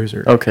FJ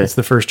Cruiser. Okay, it's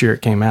the first year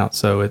it came out,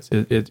 so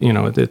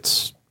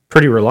it's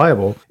pretty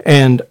reliable.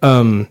 And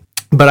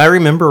but I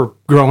remember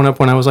growing up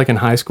when I was like in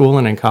high school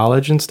and in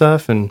college and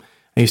stuff, and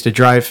I used to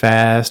drive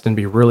fast and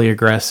be really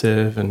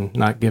aggressive and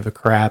not give a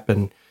crap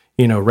and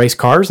race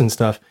cars and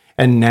stuff.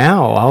 And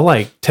now I'll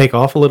like take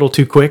off a little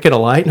too quick at a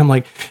light and I'm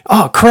like,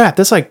 oh crap,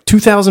 that's like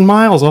 2,000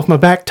 miles off my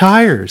back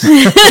tires.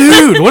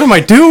 Dude, what am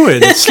I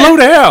doing? Slow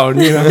down.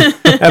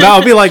 And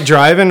I'll be like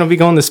driving, I'll be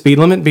going the speed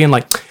limit being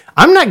like,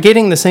 I'm not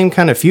getting the same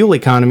kind of fuel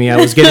economy I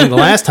was getting the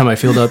last time I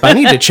filled up. I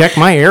need to check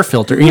my air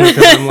filter, because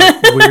I'm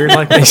like weird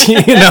like this,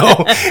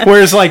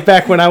 Whereas like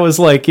back when I was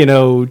like,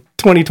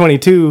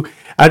 2022,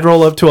 I'd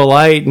roll up to a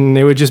light and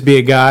it would just be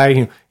a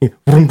guy,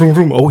 vroom, vroom,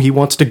 vroom, oh, he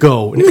wants to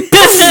go.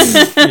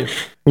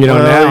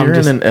 Now you're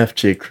in an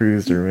FJ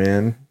Cruiser,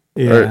 man.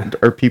 Yeah.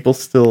 Are people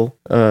still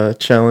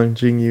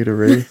challenging you to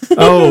race?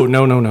 Oh,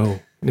 no.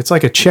 It's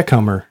like a chick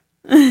Hummer.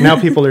 Now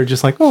people are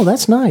just like, oh,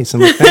 that's nice.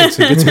 I'm like, thanks.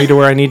 It gets me to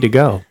where I need to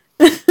go.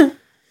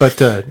 But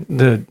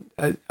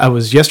I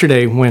was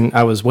yesterday when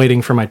I was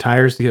waiting for my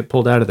tires to get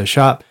pulled out of the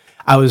shop.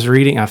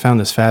 I found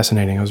this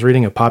fascinating. I was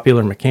reading a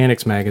Popular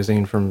Mechanics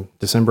magazine from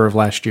December of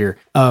last year.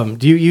 Do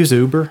you use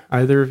Uber?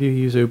 Either of you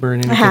use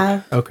Uber? I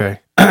have. Okay.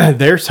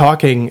 They're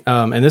talking,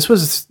 and this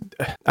was,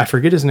 I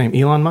forget his name,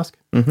 Elon Musk?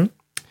 Mm-hmm.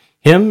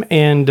 Him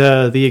and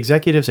the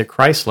executives at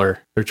Chrysler,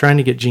 they're trying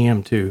to get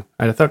GM too.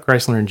 I thought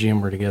Chrysler and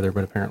GM were together,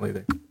 but apparently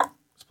they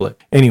split.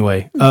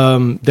 Anyway,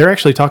 they're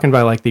actually talking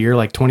about like the year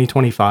like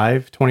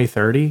 2025,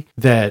 2030,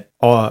 that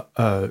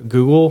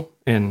Google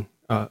and,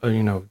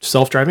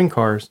 self-driving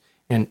cars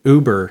and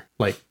Uber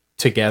like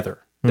together.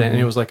 Then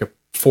it was like a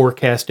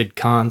forecasted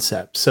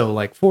concept. So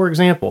like, for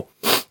example,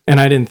 and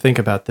I didn't think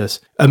about this,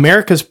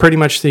 America's pretty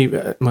much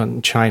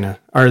China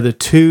are the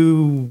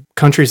two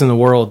countries in the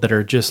world that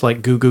are just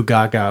like goo goo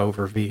gaga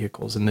over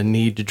vehicles and the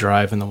need to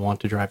drive and the want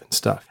to drive and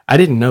stuff. I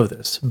didn't know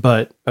this,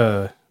 but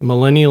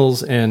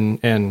millennials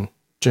and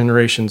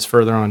generations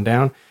further on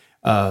down,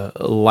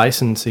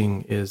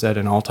 licensing is at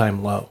an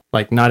all-time low.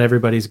 Like, not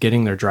everybody's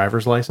getting their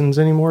driver's license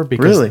anymore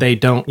because they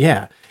don't.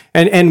 Yeah.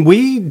 And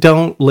we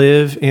don't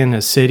live in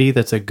a city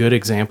that's a good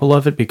example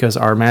of it because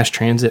our mass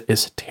transit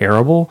is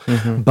terrible.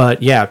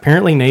 But yeah,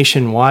 apparently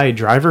nationwide,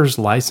 driver's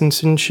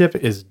licensingship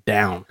is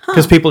down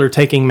because people are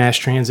taking mass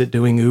transit,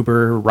 doing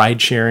Uber,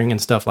 ride sharing,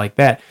 and stuff like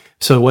that.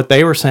 So what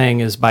they were saying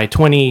is by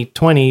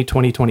 2020,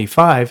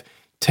 2025,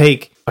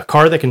 take a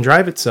car that can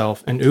drive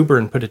itself and Uber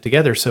and put it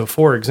together. So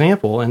for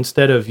example,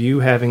 instead of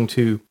you having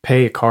to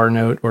pay a car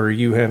note or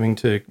you having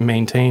to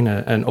maintain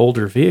an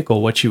older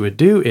vehicle, what you would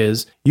do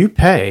is you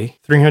pay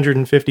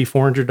 $350,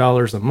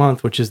 $400 a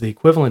month, which is the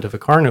equivalent of a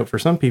car note for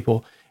some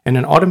people. And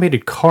an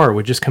automated car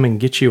would just come and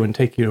get you and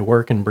take you to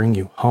work and bring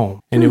you home.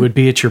 And it would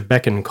be at your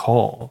beck and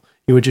call.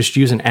 You would just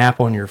use an app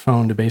on your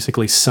phone to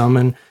basically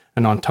summon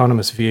an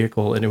autonomous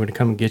vehicle, and it would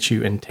come and get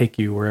you and take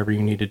you wherever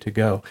you needed to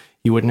go.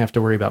 You wouldn't have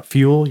to worry about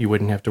fuel. You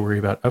wouldn't have to worry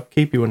about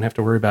upkeep. You wouldn't have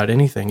to worry about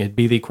anything. It'd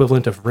be the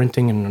equivalent of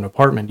renting in an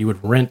apartment. You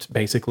would rent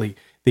basically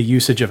the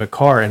usage of a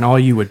car, and all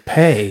you would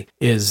pay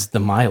is the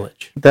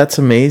mileage. That's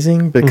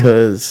amazing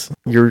because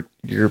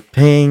you're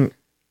paying,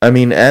 I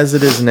mean, as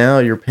it is now,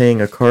 you're paying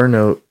a car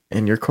note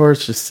and your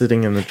car's just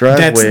sitting in the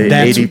driveway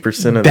 80% of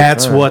the time.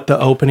 That's what the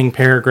opening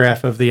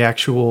paragraph of the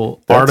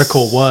actual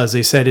article was.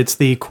 They said it's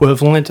the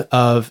equivalent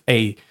of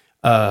a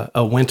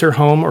winter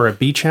home or a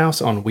beach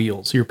house on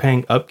wheels. You're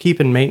paying upkeep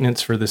and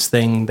maintenance for this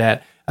thing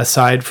that,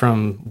 aside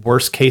from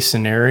worst case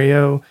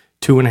scenario,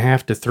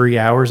 2.5 to 3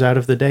 hours out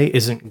of the day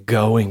isn't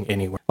going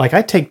anywhere. Like,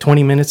 I take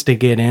 20 minutes to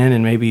get in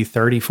and maybe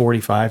 30,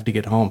 45 to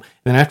get home.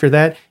 And then after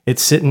that,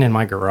 it's sitting in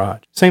my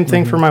garage. Same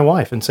thing for my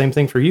wife and same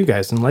thing for you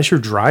guys. Unless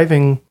you're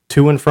driving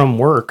to and from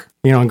work,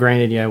 and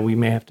granted, yeah, we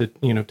may have to,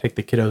 take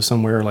the kiddos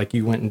somewhere like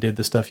you went and did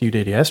the stuff you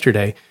did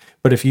yesterday.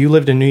 But if you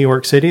lived in New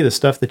York City, the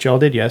stuff that y'all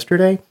did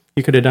yesterday,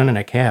 you could have done in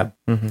a cab.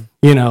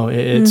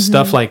 It's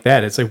stuff like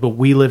that. It's like, but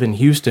we live in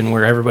Houston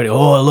where everybody, I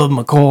love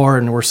my car,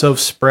 and we're so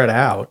spread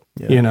out,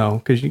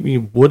 because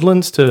you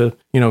Woodlands to,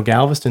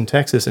 Galveston,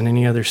 Texas, and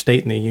any other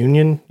state in the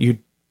union, you'd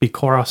be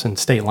crossing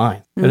state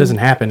line. That doesn't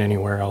happen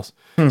anywhere else.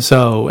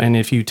 So, and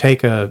if you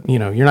take you're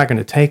not going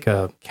to take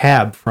a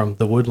cab from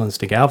the Woodlands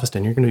to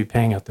Galveston, you're going to be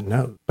paying out the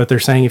note. But they're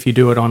saying if you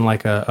do it on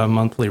like a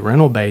monthly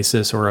rental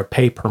basis or a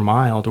pay per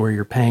mile, to where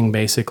you're paying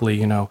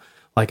basically,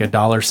 like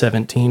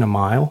 $1.17 a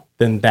mile,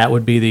 then that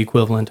would be the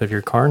equivalent of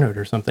your car note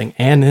or something.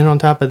 And then on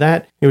top of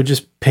that, it would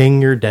just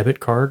ping your debit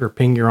card or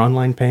ping your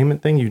online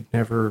payment thing. You'd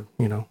never,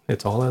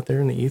 it's all out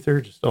there in the ether,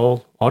 just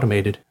all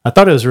automated. I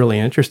thought it was really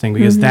interesting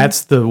because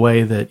that's the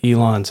way that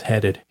Elon's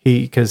headed.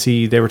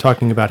 They were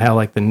talking about how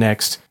like the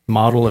next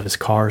model of his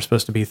car is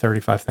supposed to be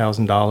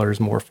 $35,000,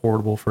 more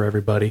affordable for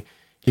everybody.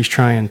 He's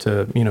trying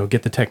to,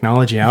 get the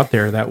technology out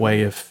there. That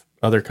way, if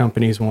other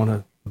companies want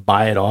to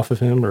buy it off of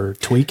him or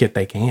tweak it,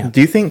 they can.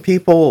 Do you think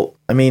people,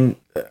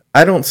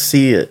 I don't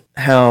see it,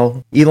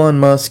 how Elon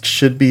Musk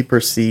should be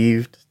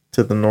perceived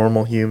to the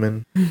normal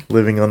human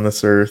living on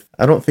this earth?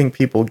 I don't think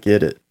people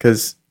get it,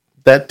 because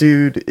that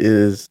dude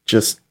is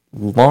just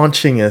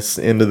launching us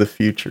into the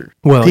future.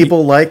 Well,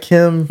 people like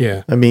him.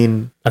 Yeah.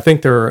 I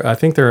think they're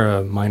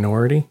a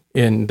minority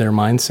in their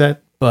mindset,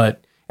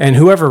 and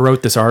whoever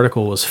wrote this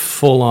article was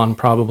full on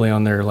probably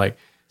on their like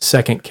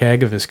second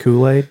keg of his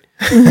Kool-Aid,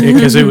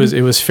 because it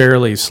was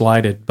fairly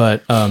slighted.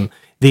 But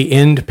the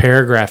end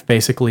paragraph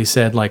basically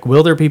said, like,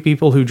 will there be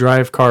people who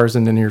drive cars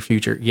in the near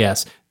future?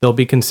 Yes. They'll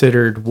be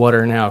considered what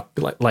are now,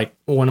 like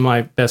one of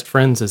my best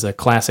friends is a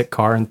classic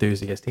car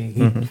enthusiast.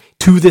 He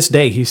to this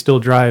day, he still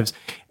drives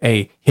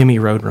a Hemi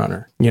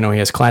Roadrunner. He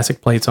has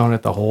classic plates on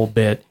it, the whole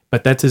bit,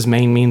 but that's his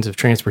main means of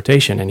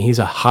transportation, and he's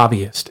a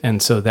hobbyist.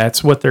 And so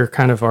that's what they're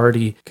kind of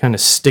already kind of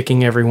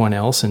sticking everyone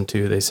else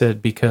into. They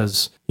said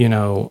because,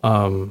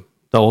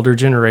 the older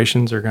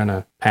generations are going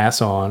to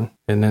pass on,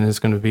 and then it's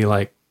going to be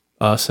like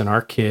us and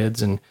our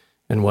kids and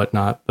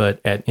whatnot.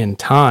 But in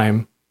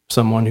time,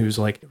 someone who's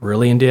like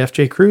really into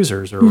FJ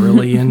Cruisers or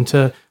really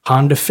into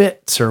Honda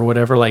Fits or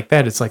whatever like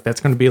that, it's like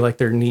that's going to be like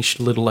their niche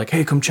little like,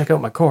 hey, come check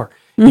out my car,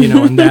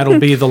 and that'll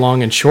be the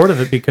long and short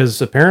of it,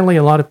 because apparently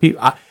a lot of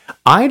people,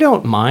 I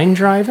don't mind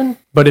driving,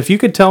 but if you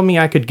could tell me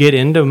I could get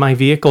into my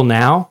vehicle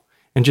now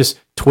and just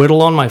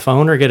twiddle on my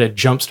phone or get a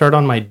jump start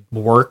on my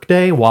work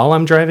day while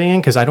I'm driving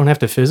in, because I don't have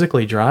to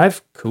physically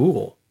drive,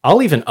 cool.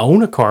 I'll even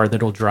own a car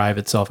that'll drive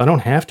itself. I don't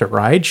have to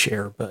ride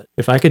share, but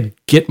if I could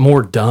get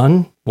more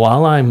done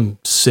while I'm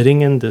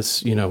sitting in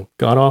this,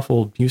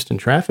 god-awful Houston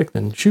traffic,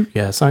 then shoot,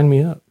 yeah, sign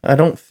me up. I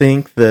don't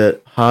think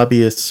that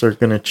hobbyists are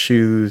going to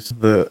choose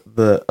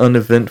the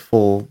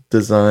uneventful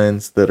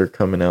designs that are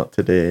coming out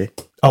today.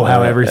 Oh,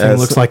 how everything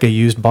looks like a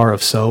used bar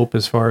of soap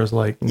as far as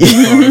like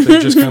cars.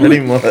 They're just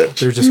pretty much.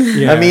 They're just.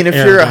 Yeah, I mean, if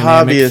you're a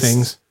hobbyist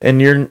things.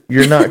 and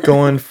you're not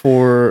going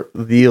for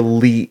the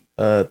elite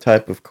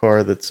type of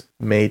car that's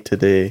made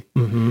today,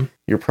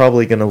 you're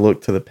probably going to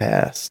look to the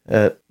past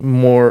at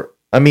more.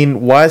 I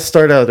mean, why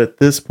start out at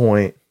this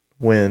point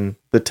when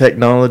the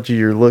technology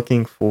you're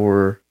looking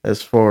for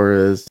as far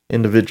as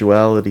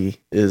individuality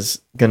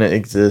is going to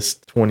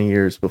exist 20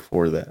 years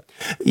before that?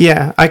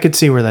 Yeah, I could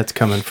see where that's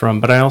coming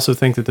from, but I also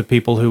think that the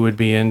people who would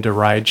be into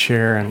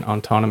rideshare and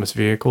autonomous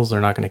vehicles,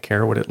 they're not going to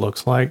care what it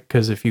looks like,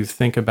 because if you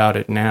think about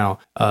it now,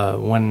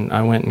 when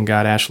I went and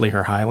got Ashley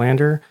her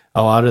Highlander,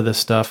 a lot of the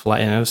stuff,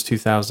 and it was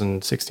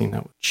 2016,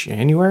 that was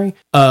January,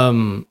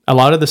 a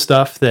lot of the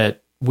stuff that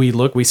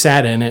we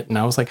sat in it and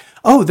I was like,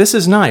 oh, this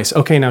is nice.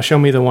 Okay, now show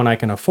me the one I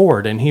can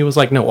afford. And he was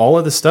like, no, all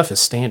of this stuff is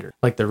standard.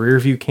 Like the rear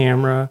view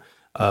camera,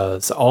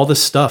 so all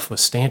this stuff was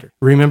standard.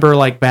 Remember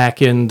like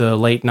back in the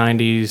late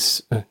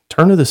 90s,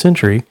 turn of the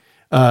century,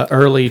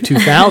 early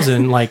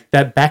 2000, like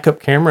that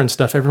backup camera and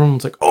stuff, everyone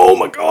was like, oh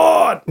my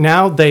God.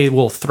 Now they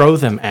will throw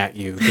them at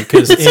you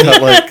because it's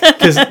got like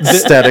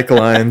static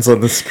lines on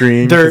the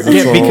screen.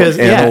 Because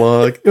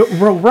analog.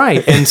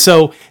 Right. And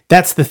so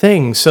that's the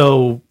thing.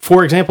 So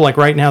for example, like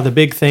right now, the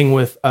big thing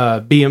with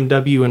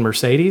BMW and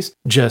Mercedes,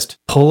 just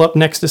pull up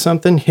next to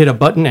something, hit a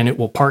button, and it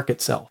will park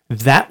itself.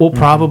 That will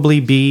probably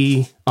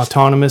be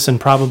autonomous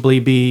and probably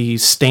be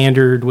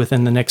standard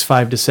within the next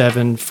 5 to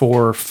 7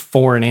 for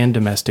foreign and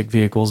domestic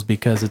vehicles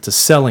because it's a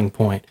selling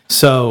point.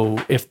 So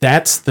if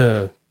that's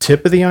the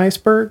tip of the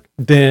iceberg,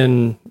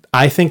 then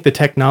I think the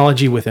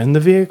technology within the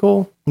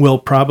vehicle will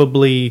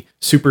probably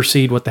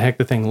supersede what the heck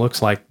the thing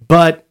looks like.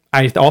 But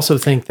I also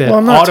think that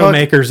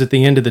automakers at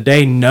the end of the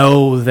day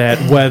know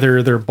that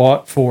whether they're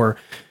bought for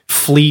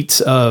fleets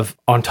of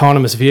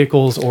autonomous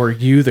vehicles or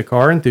you, the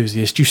car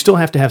enthusiast, you still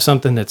have to have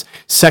something that's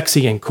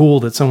sexy and cool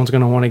that someone's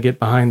going to want to get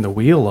behind the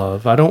wheel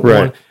of. I don't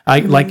want,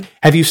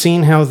 have you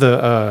seen how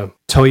the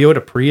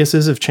Toyota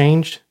Priuses have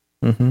changed?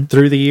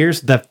 Through the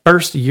years? The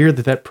first year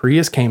that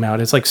Prius came out,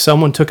 it's like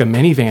someone took a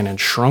minivan and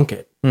shrunk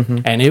it,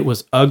 and it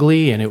was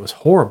ugly and it was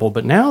horrible.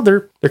 But now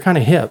they're kind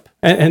of hip,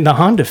 and the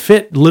Honda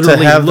Fit literally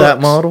to have that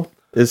model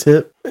is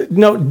hip.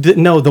 No,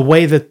 the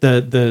way that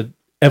the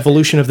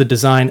evolution of the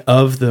design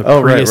of the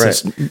Prius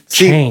has changed.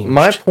 See,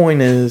 my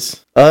point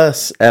is,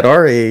 us at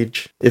our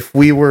age, if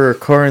we were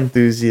car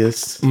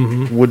enthusiasts,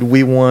 would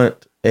we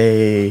want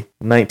a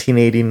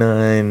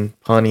 1989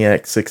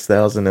 Pontiac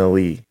 6000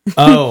 LE?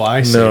 Oh,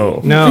 I see. No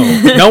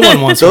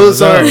one wants those.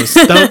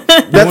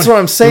 That's what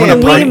I'm saying.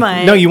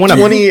 No, you want a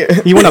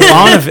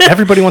Bonneville.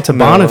 Everybody wants a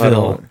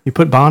Bonneville. You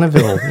put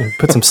Bonneville, you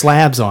put some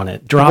slabs on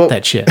it. Drop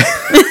that shit.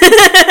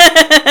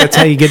 That's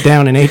how you get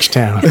down in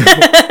H-Town.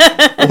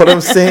 What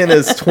I'm saying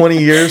is 20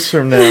 years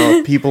from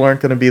now, people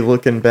aren't going to be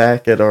looking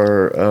back at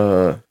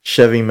our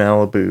Chevy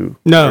Malibu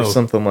or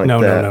something like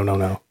that.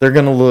 No. They're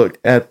going to look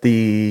at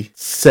the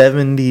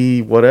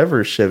 70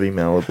 whatever Chevy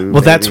Malibu.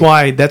 Well, that's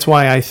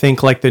why I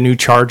think like the new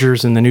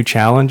Chargers and the new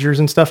Challengers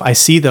and stuff, I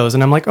see those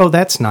and I'm like, oh,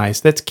 that's nice.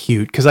 That's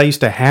cute. Because I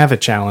used to have a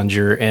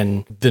Challenger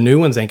and the new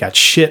ones ain't got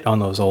shit on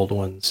those old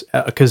ones.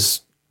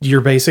 Because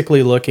you're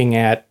basically looking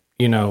at,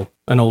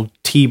 an old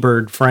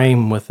T-Bird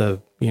frame with a,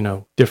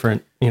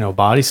 different,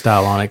 body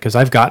style on it. Because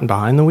I've gotten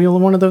behind the wheel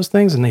of one of those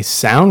things and they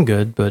sound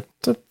good, but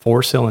it's a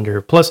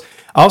 4-cylinder. Plus,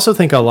 I also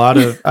think a lot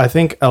of the,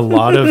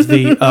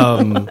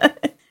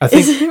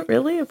 is it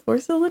really a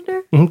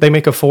 4-cylinder? They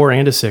make a 4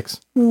 and a 6.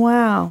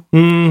 Wow.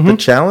 The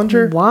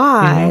Challenger?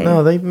 Why?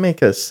 No, they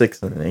make a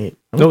 6 and an 8.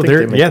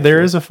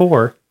 There is a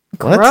 4.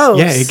 Gross.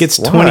 Yeah, it gets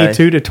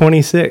 22 to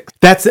 26.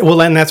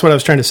 And that's what I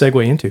was trying to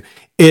segue into.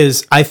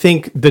 Is I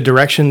think the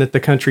direction that the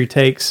country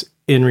takes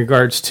in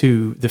regards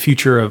to the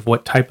future of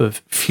what type of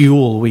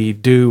fuel we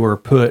do or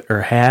put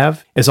or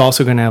have is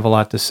also going to have a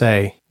lot to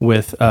say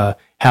with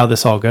how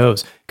this all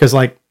goes. Because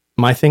like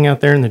my thing out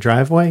there in the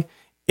driveway,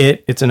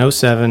 it's an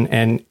 07,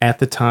 and at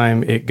the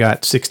time it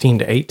got 16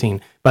 to 18.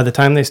 By the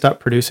time they stopped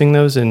producing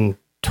those in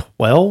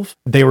 12,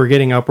 they were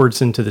getting upwards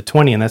into the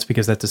 20, and that's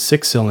because that's a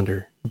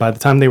 6-cylinder. By the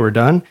time they were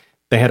done,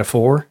 they had a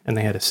 4 and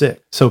they had a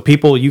 6. So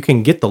people, you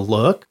can get the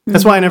look.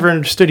 That's why I never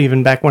understood,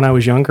 even back when I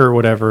was younger or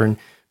whatever, and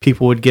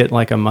people would get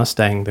like a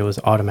Mustang that was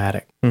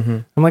automatic.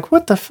 I'm like,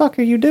 what the fuck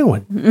are you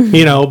doing?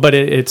 But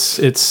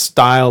it's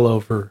style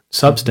over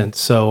substance.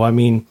 So, I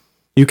mean,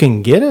 you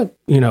can get a,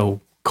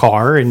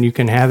 car and you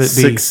can have it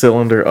be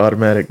 6-cylinder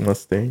automatic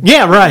Mustang.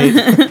 Yeah, right.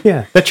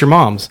 Yeah, that's your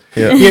mom's.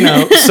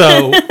 Yeah.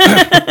 So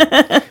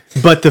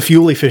but the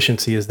fuel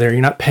efficiency is there.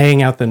 You're not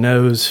paying out the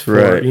nose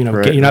for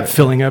you're not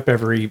filling up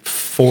every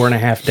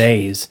 4.5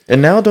 days.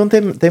 And now don't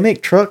they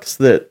make trucks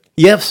that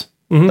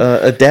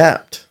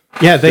adapt?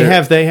 Yeah, they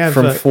have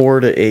from 4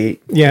 to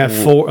 8. Yeah,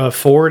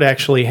 Ford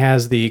actually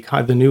has the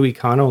new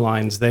Econo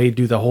lines. They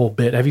do the whole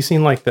bit. Have you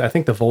seen I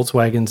think the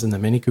Volkswagens and the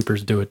Mini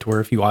Coopers do it to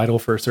where if you idle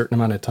for a certain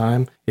amount of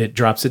time, it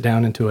drops it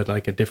down into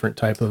a different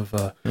type of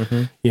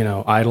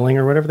idling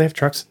or whatever. They have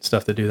trucks and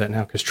stuff that do that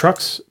now, because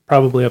trucks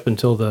probably up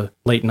until the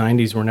late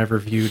 90s were never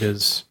viewed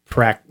as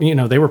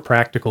they were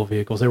practical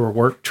vehicles. They were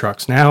work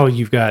trucks. Now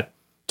you've got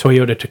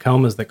Toyota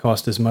Tacomas that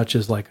cost as much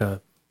as like a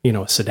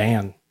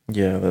sedan.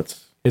 Yeah,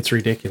 It's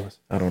ridiculous.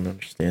 I don't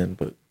understand,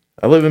 but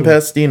I live in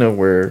Pasadena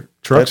where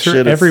Trucks are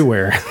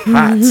everywhere.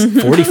 Hot.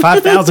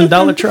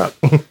 $45,000 truck.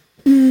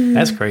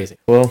 That's crazy.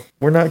 Well,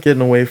 we're not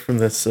getting away from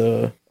this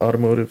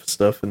automotive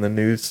stuff in the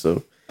news,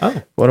 so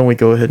why don't we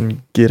go ahead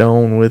and get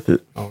on with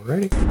it?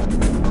 Alrighty.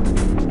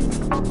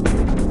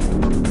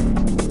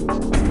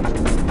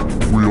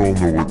 We all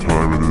know what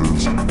time it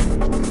is.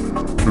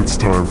 It's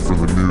time for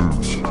the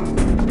news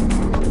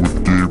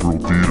with Gabriel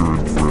Dieter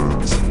and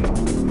friends.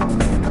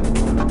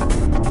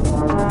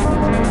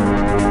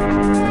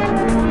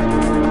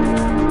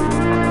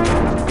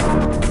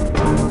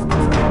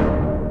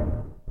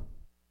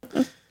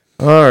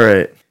 All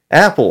right.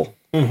 Apple,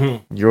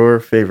 your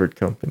favorite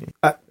company,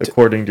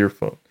 according to your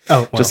phone.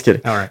 Oh, well, just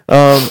kidding. All right.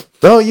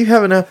 You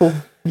have an Apple.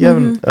 You have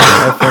an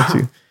iPhone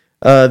too.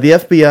 The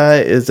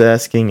FBI is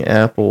asking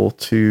Apple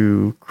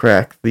to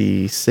crack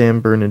the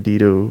San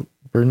Bernardino.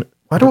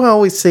 Why do I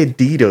always say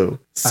Dito?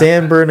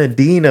 San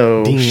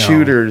Bernardino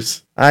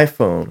shooter's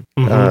iPhone,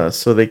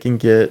 so they can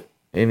get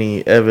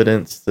any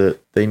evidence that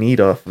they need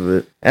off of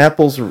it.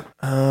 Apple's,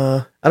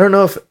 I don't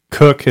know if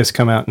Cook has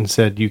come out and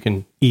said you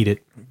can eat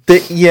it.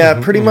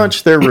 Pretty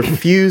much they're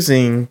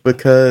refusing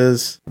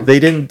because they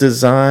didn't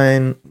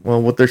design.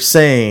 Well, what they're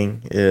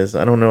saying is,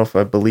 I don't know if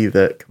I believe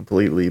that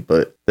completely,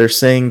 but they're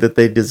saying that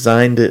they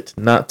designed it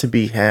not to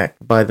be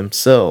hacked by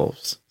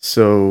themselves.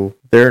 So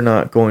they're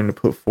not going to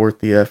put forth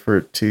the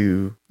effort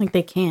to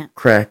they can't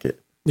crack it.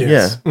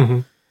 Yes. Yeah. Mm-hmm.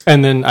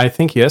 And then I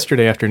think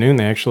yesterday afternoon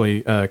they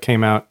actually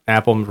came out.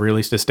 Apple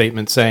released a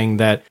statement saying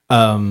that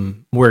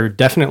we're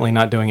definitely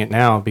not doing it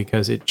now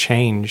because it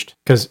changed.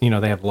 Because they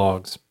have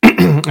logs,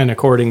 and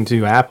according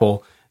to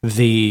Apple,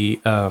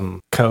 the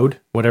code,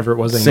 whatever it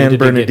was, San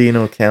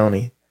Bernardino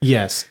County.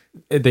 Yes,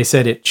 they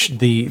said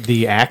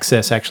the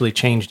access actually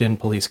changed in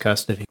police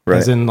custody, right.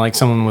 As in like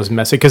someone was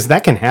messing, because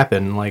that can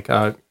happen. Like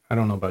I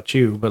don't know about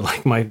you, but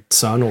like my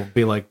son will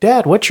be like,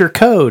 "Dad, what's your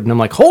code?" And I'm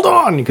like, "Hold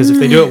on," because if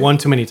they do it one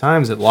too many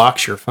times, it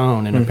locks your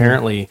phone. And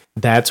apparently,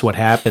 that's what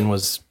happened.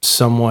 Was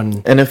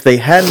someone? And if they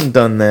hadn't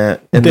done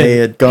that, and they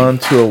had gone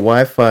to a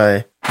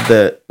Wi-Fi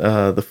that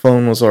the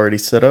phone was already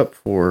set up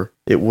for,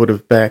 it would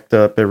have backed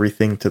up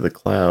everything to the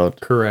cloud.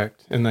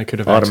 Correct, and they could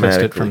have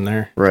accessed it from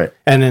there. Right.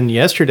 And then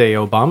yesterday,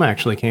 Obama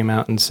actually came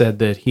out and said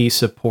that he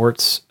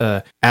supports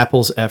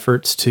Apple's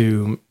efforts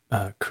to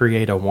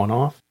create a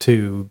one-off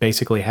to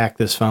basically hack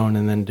this phone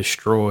and then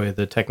destroy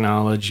the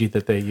technology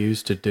that they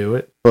use to do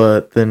it.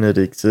 But then it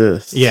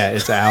exists. Yeah,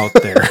 it's out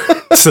there.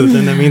 So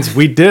then that means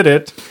we did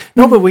it.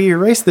 No, but we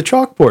erased the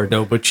chalkboard.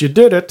 No, but you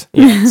did it.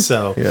 Yeah,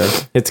 so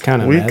it's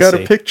kind of We've got a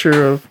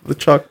picture of the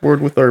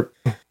chalkboard with our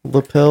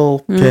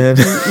lapel pin.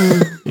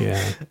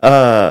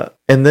 Yeah.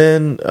 And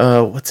then,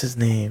 what's his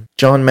name?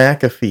 John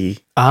McAfee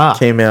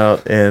came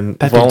out and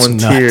that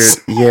volunteered.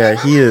 Yeah,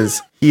 he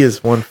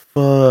is one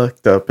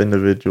fucked up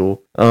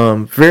individual.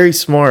 Very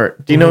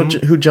smart. Do you know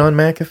who John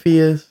McAfee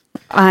is?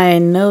 I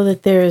know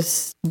that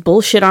there's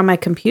bullshit on my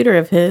computer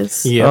of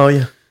his. Yep. Oh,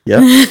 yeah.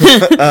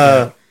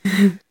 Yeah.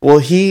 Well,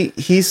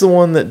 he's the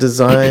one that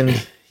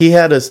designed. He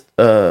had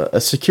a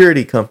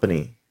security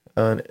company,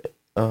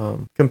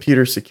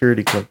 computer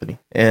security company,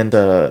 and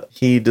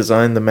he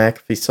designed the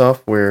McAfee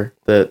software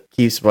that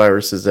keeps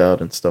viruses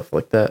out and stuff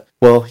like that.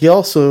 Well, he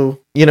also,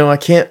 I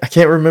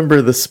can't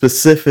remember the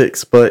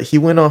specifics, but he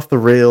went off the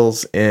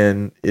rails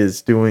and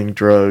is doing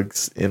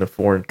drugs in a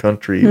foreign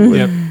country.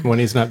 With when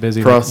he's not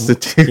busy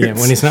prostitutes. Yeah,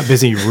 when he's not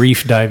busy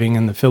reef diving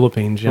in the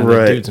Philippines. Yeah,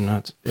 right. That dude's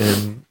nuts.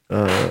 And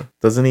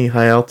doesn't he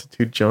high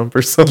altitude jump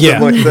or something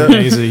like that?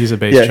 Yeah, he's a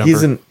base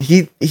jumper.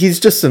 He's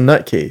just a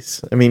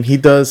nutcase. I mean, he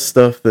does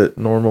stuff that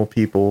normal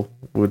people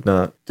would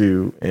not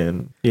do,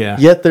 and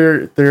yet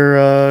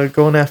they're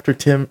going after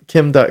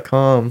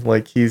Kim.com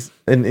like he's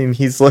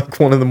like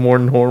one of the more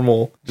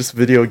normal just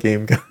video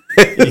game guys.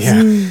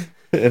 Yeah.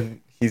 And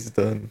he's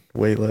done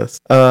way less.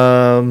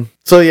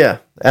 So yeah,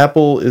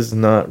 Apple is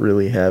not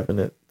really having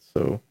it.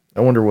 So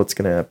I wonder what's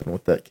going to happen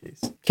with that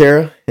case.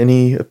 Cara,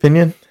 any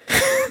opinion?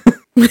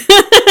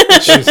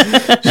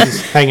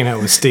 she's hanging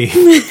out with Steve.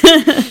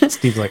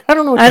 Steve's like, I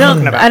don't know what you're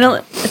talking about. I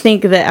don't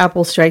think that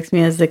Apple strikes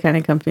me as the kind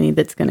of company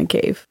that's going to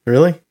cave.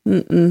 Really?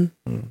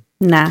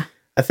 Nah.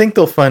 I think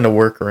they'll find a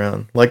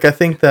workaround. Like, I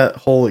think that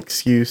whole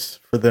excuse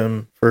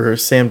for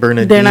San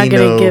Bernardino. They're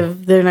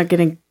not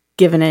going to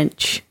give an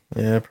inch.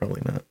 Yeah,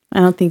 probably not. I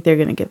don't think they're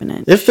going to give an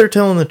inch. If they're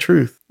telling the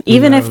truth.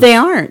 Even if they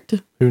aren't.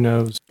 Who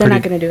knows? They're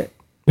not going to do it.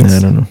 I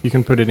don't know. You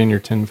can put it in your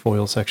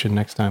tinfoil section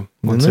next time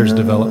once there's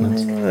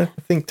developments. I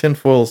think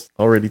tinfoil's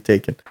already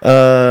taken.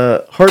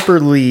 Harper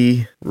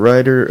Lee,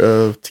 writer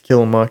of To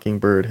Kill a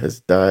Mockingbird,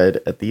 has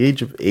died at the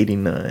age of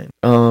 89.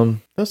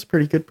 That's a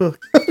pretty good book.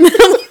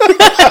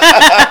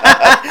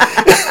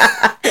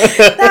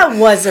 That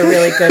was a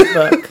really good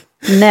book.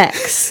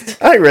 Next.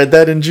 I read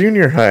that in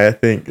junior high, I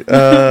think.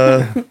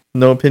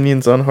 No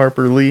opinions on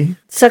Harper Lee?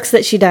 Sucks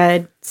that she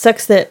died.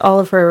 Sucks that all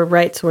of her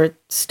rights were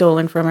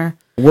stolen from her.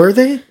 Were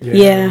they?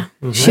 Yeah.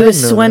 Mm-hmm. She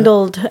was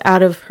swindled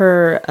out of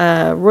her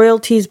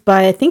royalties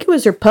by, I think it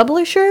was her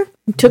publisher.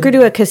 Took her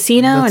to a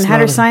casino That's and had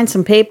her not a- sign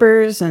some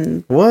papers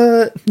and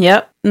What?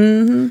 yep.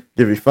 Mm-hmm.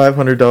 Give you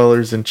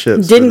 $500 in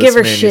chips. Didn't for give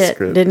her this shit.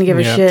 manuscript. Didn't give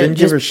her Yeah. shit. Didn't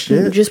give her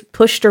shit? Just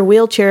pushed her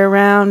wheelchair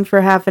around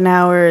for half an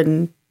hour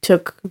and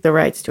took the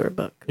rights to her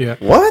book. Yeah.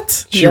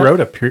 What? She Yep. wrote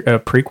a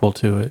prequel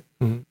to it.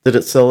 Mhm. Did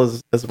it sell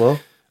as well?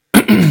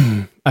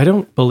 I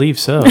don't believe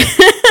so.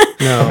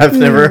 No. I've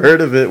never heard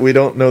of it. We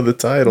don't know the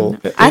title.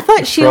 I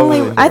thought she Probably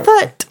only. not. I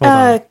thought Hold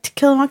on. To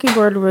Kill a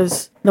Mockingbird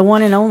was the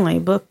one and only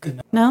book.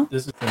 No.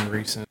 This has been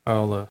recent.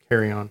 I'll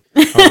carry on.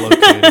 I'll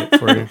locate it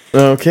for you.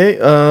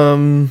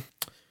 Okay.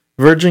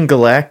 Virgin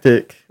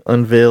Galactic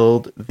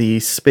unveiled the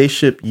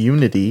spaceship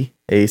Unity,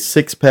 a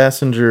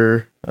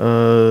 6-passenger,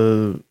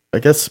 I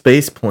guess,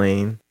 space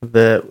plane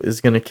that is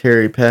going to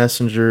carry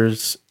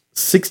passengers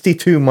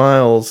 62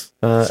 miles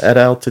at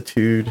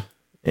altitude,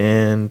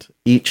 and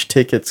each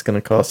ticket's going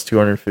to cost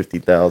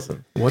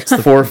 $250,000 What's the?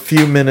 for a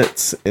few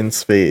minutes in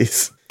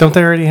space. Don't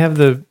they already have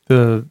the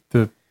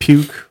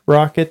puke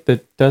rocket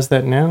that does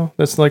that now?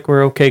 That's like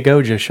where OK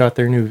Go just shot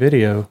their new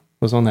video.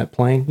 Was on that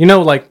plane. You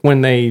know, like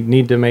when they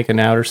need to make an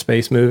outer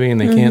space movie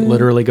and they can't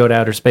literally go to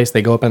outer space,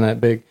 they go up in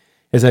that big.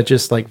 Is that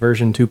just like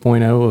version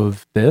 2.0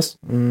 of this?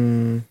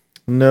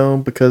 No,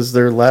 because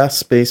their last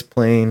space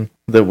plane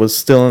that was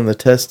still in the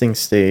testing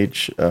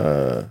stage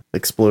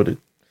exploded.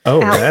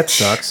 Oh, Ouch. that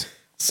sucks.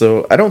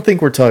 So I don't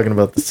think we're talking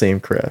about the same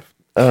craft.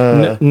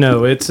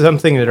 No, it's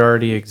something that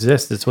already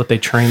exists. It's what they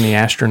train the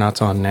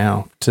astronauts on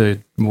now to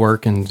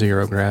work in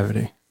zero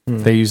gravity.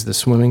 They use the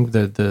swimming,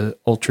 the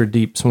ultra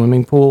deep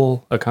swimming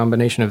pool, a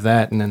combination of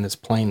that, and then this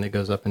plane that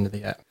goes up into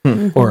the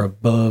atmosphere or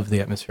above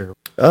the atmosphere.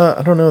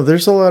 I don't know.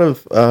 There's a lot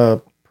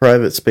of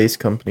private space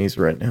companies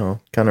right now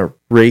kind of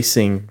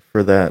racing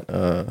for that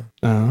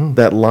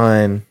that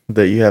line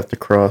that you have to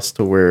cross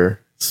to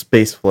where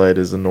space flight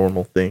is a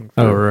normal thing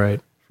for, Oh,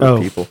 right. for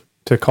people.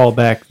 To call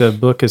back, the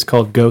book is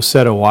called Go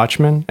Set a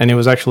Watchman, and it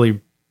was actually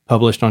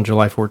published on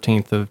July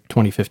 14th of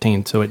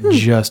 2015, so it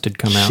just had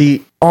come out.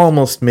 She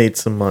almost made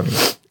some money.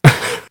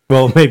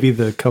 Well, maybe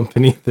the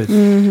company that...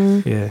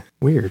 Yeah,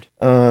 weird.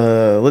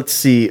 Let's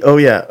see. Oh,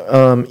 yeah.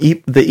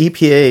 The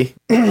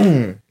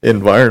EPA,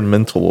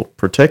 Environmental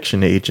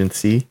Protection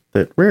Agency,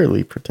 that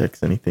rarely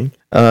protects anything,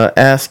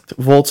 asked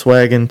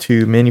Volkswagen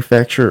to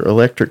manufacture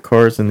electric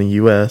cars in the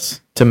U.S.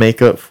 to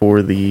make up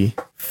for the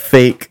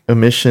fake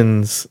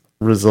emissions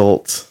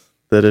results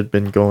that had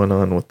been going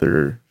on with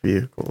their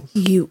vehicles.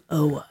 You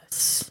owe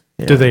us.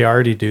 Yeah. Do they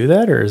already do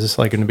that, or is this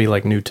like going to be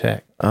like new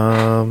tech?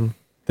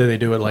 Do they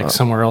do it like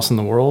somewhere else in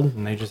the world,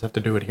 and they just have to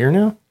do it here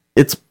now?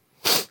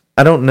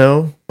 I don't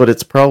know, but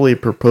it's probably a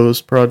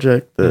proposed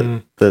project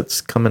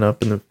that's coming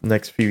up in the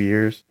next few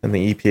years. And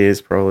the EPA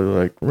is probably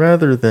like,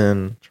 rather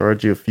than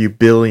charge you a few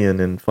billion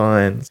in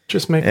fines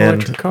Just make and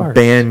electric cars.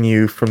 ban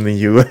you from the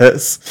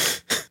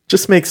U.S.,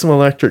 just make some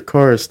electric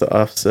cars to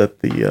offset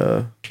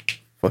the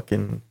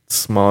fucking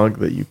smog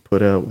that you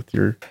put out with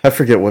your... I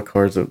forget what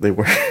cars they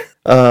were.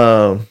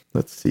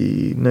 Let's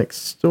see. Next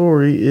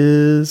story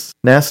is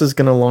NASA's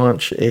going to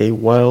launch a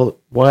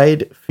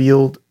wide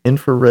field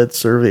infrared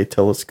survey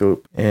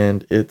telescope,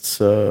 and it's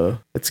going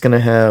to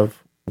have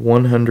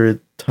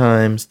 100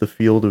 times the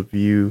field of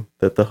view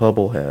that the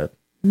Hubble had.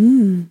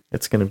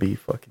 It's going to be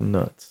fucking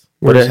nuts.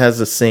 But it has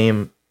the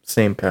same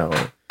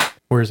power.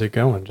 Where's it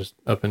going? Just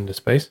up into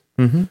space?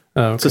 Mm-hmm.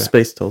 Oh, okay. It's a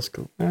space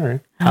telescope. All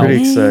right. Pretty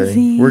exciting.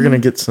 Amazing. We're going to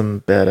get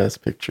some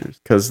badass pictures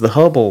because the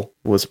Hubble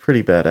was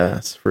pretty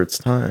badass for its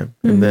time.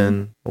 And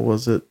then, what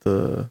was it?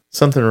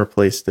 Something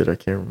replaced it. I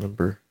can't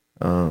remember.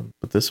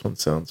 But this one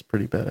sounds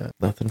pretty badass.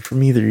 Nothing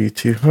from either of you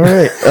two. All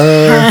right.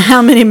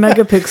 How many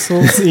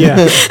megapixels?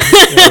 Yeah.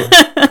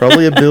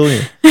 Probably 1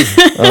 billion.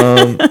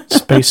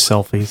 Space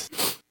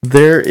selfies.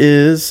 There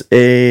is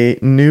a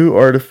new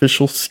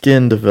artificial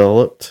skin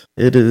developed.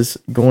 It is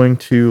going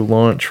to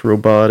launch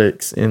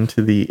robotics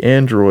into the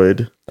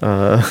Android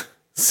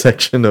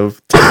section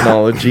of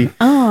technology.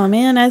 Oh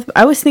man,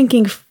 I was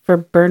thinking for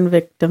burn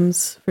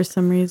victims for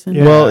some reason.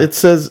 Yeah. Well, it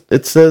says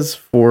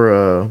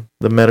for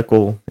the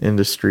medical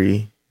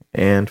industry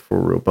and for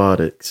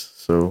robotics.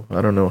 So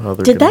I don't know how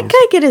they're. Did gonna that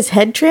guy get his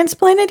head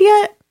transplanted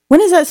yet?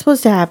 When is that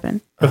supposed to happen?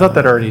 I thought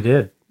that already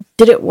did.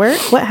 Did it work?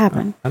 What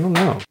happened? I don't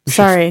know.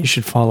 Sorry. You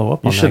should follow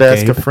up You on should that,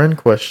 ask Gabe. a friend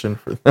question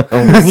for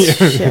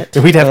that. Shit.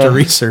 We'd have to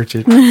research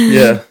it.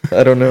 Yeah,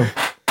 I don't know.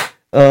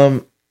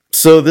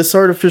 So this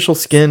artificial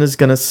skin is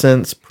going to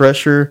sense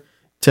pressure,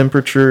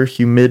 temperature,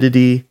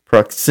 humidity,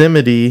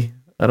 proximity.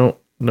 I don't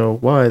know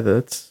why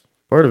that's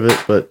part of it,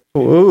 but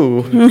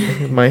oh,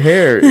 my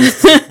hair is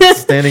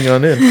standing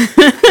on end.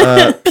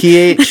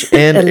 pH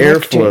and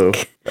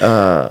Electric.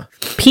 airflow.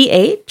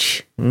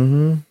 pH?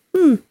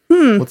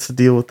 What's the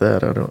deal with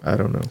that? I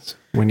don't know.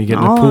 When you get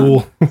in the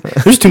pool,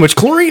 there's too much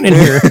chlorine in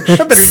here. I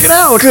better get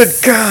out. Good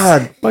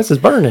God, Why is this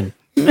burning?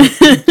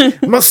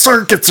 my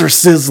circuits are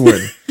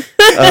sizzling.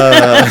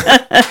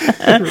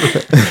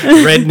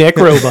 Redneck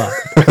robot.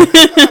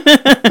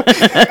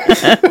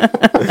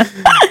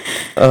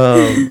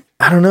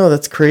 I don't know.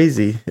 That's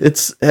crazy.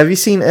 Have you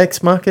seen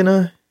Ex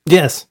Machina?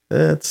 Yes.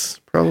 That's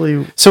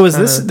probably... So is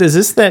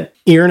this that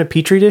ear in a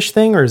petri dish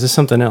thing, or is this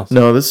something else?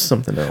 No, this is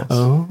something else.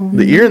 Oh.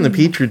 The ear in the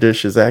petri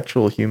dish is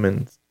actual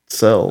human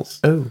cells.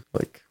 Oh.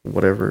 Like,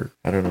 whatever.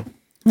 I don't know.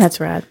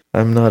 That's rad.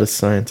 I'm not a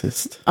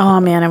scientist.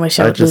 Oh, man, I wish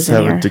I would just lose an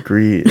have ear. a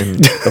degree in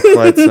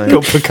applied science.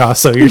 Go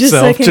Picasso yourself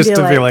so I can just be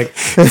to be like-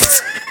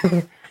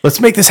 like, let's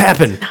make this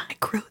happen. I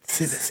grew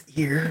this.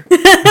 Ear.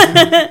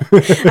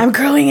 I'm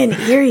growing an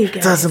ear, you guys.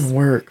 It doesn't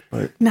work,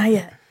 but Not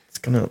yet. it's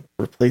gonna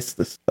replace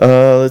this.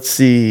 Let's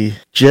see.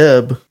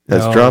 Jeb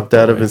has Oh, dropped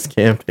out of boy. his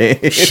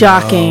campaign.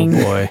 Shocking.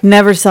 Oh, boy.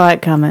 Never saw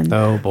it coming.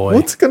 Oh boy.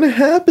 What's gonna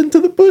happen to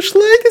the Bush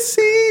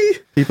legacy?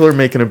 People are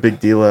making a big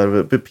deal out of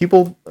it, but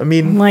people, I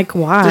mean, Like,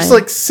 why? there's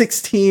like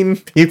 16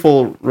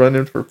 people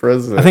running for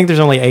president. I think there's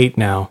only 8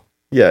 now.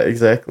 Yeah,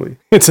 exactly.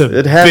 It's a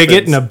It happens.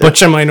 bigot and a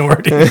bunch of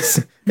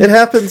minorities. It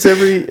happens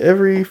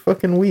every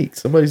fucking week.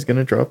 Somebody's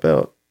gonna drop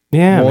out.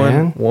 Yeah,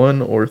 man.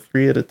 One or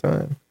 3 at a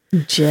time.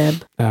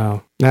 Jeb.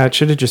 Oh, no, it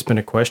should have just been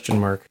a question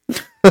mark.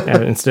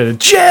 Instead of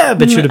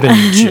Jeb, it should have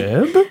been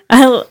Jeb.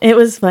 It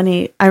was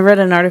funny. I read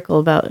an article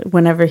about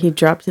whenever he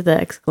dropped the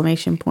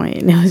exclamation point,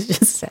 and it was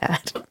just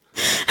sad.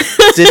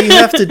 Did he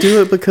have to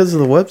do it because of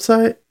the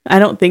website? I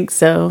don't think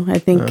so. I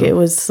think it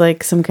was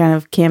like some kind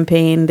of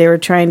campaign. They were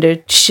trying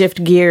to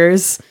shift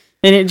gears,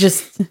 and it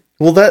just...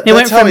 Well, It that's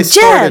went how from he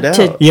started Jeb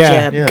to out.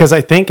 Yeah, Jeb. because I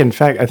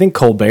think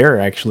Colbert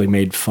actually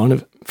made fun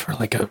of it for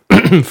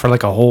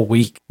like a whole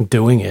week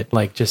doing it,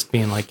 like just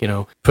being like,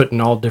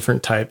 putting all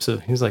different types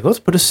of. He's like, let's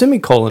put a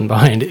semicolon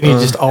behind it, and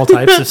just all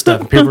types of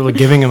stuff. And people were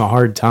giving him a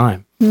hard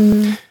time.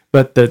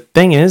 But the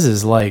thing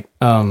is like,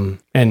 and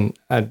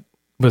I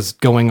was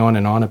going on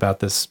and on about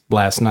this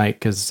last night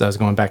because I was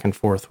going back and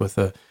forth with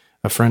a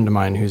friend of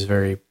mine who's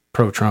very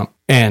pro-Trump.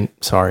 And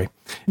sorry,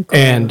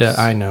 and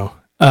I know.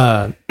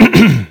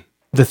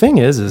 The thing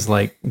is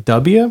like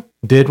W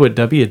did what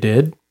W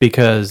did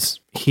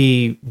because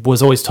he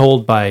was always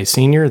told by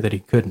Senior that he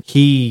couldn't.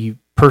 He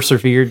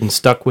persevered and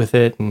stuck with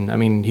it. And I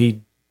mean,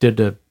 he did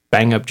a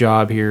bang up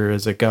job here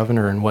as a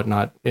governor and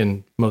whatnot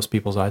in most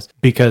people's eyes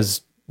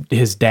because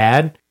his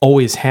dad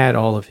always had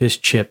all of his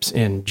chips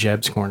in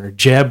Jeb's corner.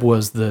 Jeb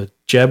was the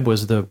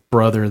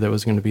brother that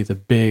was going to be the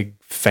big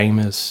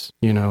famous,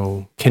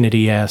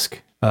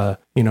 Kennedy-esque,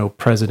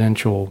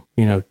 presidential,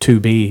 to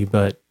be,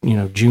 but,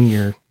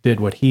 Junior did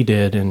what he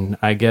did. And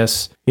I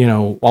guess,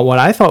 what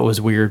I thought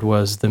was weird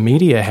was the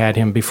media had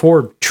him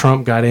before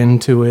Trump got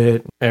into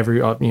it. There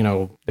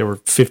were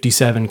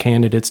 57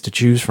 candidates to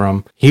choose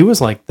from. He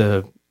was like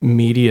the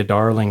media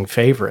darling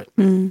favorite.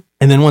 And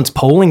then once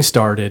polling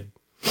started,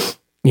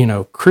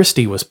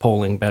 Christie was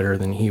polling better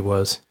than he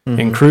was,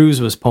 and Cruz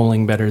was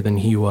polling better than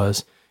he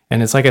was.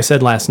 And it's like I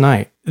said last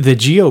night, the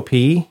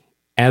GOP,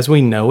 as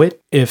we know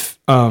it, if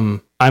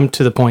I'm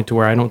to the point to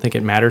where I don't think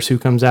it matters who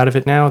comes out of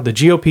it now, the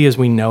GOP as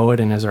we know it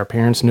and as our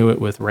parents knew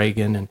it with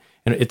Reagan, and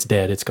it's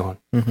dead, it's gone.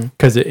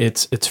 Because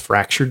it's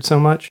fractured so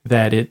much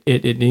that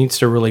it needs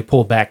to really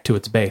pull back to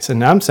its base.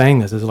 And I'm saying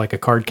this as like a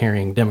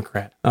card-carrying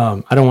Democrat.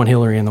 I don't want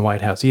Hillary in the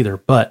White House either.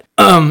 But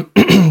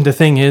the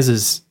thing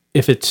is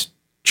if it's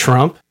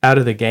Trump out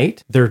of the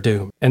gate, they're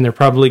doomed. And they're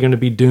probably going to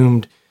be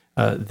doomed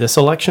this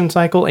election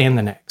cycle and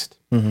the next.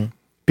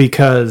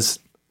 Because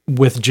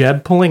with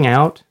Jeb pulling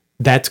out,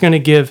 that's going to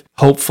give,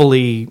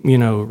 hopefully,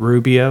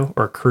 Rubio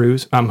or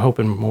Cruz. I'm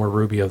hoping more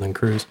Rubio than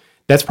Cruz.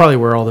 That's probably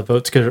where all the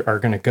votes are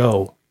going to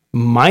go.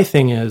 My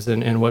thing is,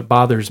 and what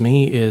bothers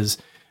me is,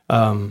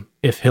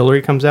 if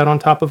Hillary comes out on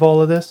top of all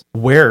of this,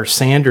 where are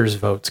Sanders'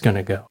 votes going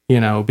to go?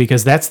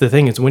 Because that's the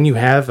thing. It's when you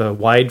have a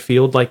wide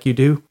field like you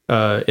do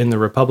in the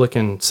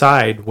Republican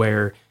side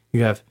where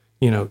you have,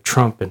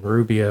 Trump and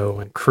Rubio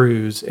and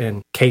Cruz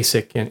and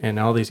Kasich and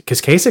all these,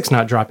 because Kasich's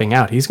not dropping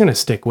out. He's going to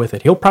stick with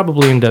it. He'll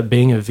probably end up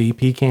being a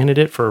VP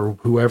candidate for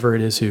whoever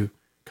it is who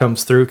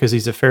comes through because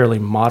he's a fairly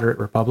moderate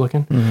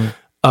Republican.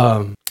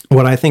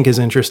 What I think is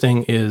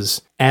interesting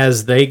is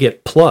as they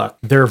get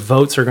plucked, their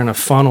votes are going to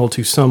funnel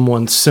to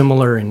someone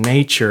similar in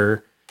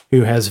nature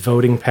who has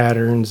voting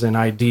patterns and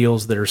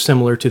ideals that are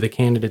similar to the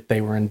candidate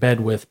they were in bed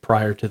with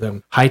prior to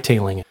them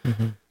hightailing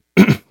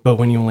it. But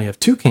when you only have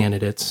 2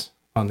 candidates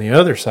on the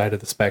other side of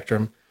the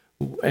spectrum,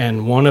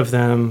 and one of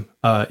them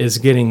is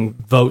getting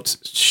votes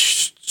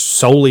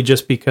solely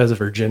just because of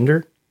her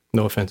gender,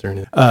 no offense or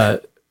anything,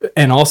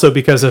 and also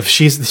because of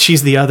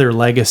she's the other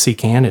legacy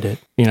candidate.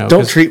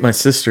 Don't treat my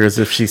sister as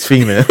if she's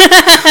female.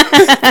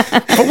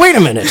 But wait a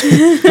minute,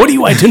 what do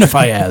you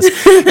identify as?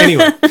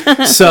 Anyway,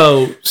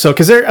 so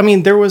because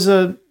there was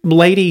a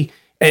lady,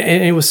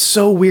 and it was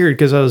so weird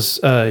because I was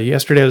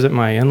yesterday I was at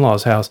my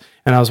in-laws' house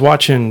and I was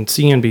watching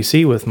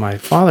CNBC with my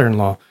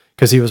father-in-law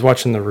because he was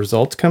watching the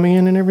results coming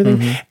in and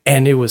everything,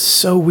 and it was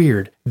so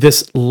weird.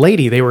 This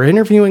lady, they were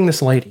interviewing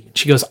this lady, and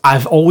she goes,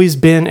 "I've always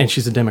been," and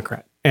she's a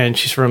Democrat. And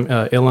she's from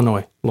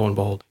Illinois, lo and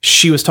behold.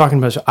 She was talking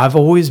about, I've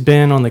always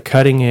been on the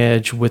cutting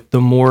edge with the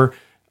more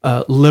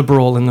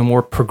liberal and the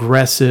more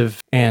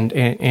progressive and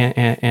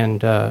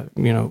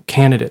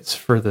candidates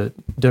for the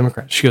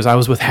Democrats. She goes, I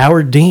was with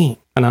Howard Dean.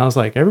 And I was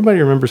like, everybody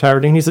remembers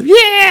Howard Dean? He said,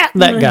 yeah,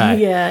 that guy.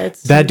 Yeah,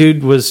 that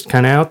dude was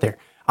kind of out there.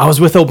 I was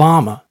with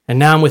Obama. and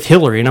now I'm with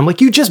Hillary. And I'm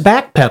like, you just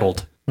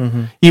backpedaled.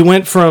 Mm-hmm. You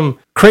went from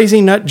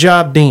crazy nut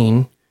job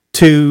Dean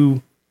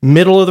to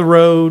middle of the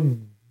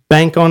road,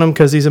 bank on him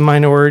because he's a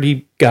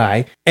minority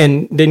guy,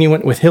 and then you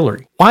went with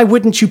Hillary. Why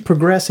wouldn't you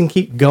progress and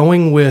keep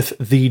going with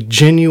the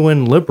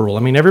genuine liberal? I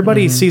mean,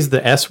 everybody sees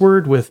the S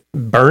word with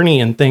Bernie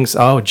and thinks,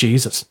 oh,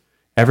 Jesus,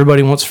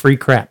 everybody wants free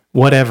crap.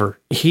 Whatever.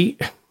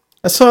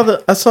 I saw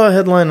a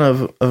headline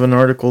of an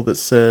article that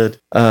said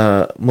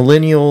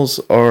millennials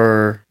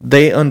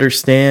they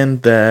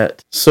understand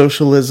that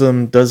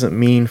socialism doesn't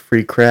mean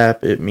free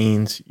crap. It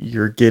means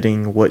you're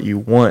getting what you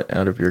want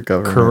out of your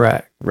government.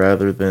 Correct.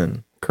 Rather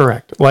than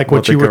correct. Like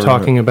what you were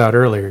talking about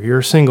earlier. You're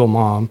a single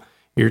mom.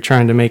 You're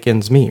trying to make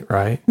ends meet,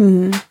 right?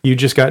 Mm-hmm. You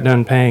just got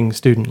done paying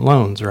student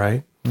loans,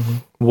 right? Mm-hmm.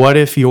 What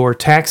if your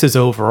taxes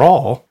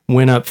overall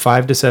went up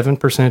 5 to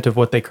 7% of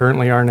what they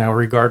currently are now,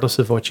 regardless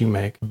of what you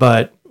make?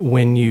 But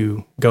when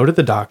you go to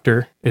the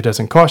doctor, it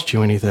doesn't cost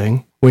you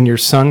anything. When your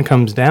son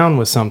comes down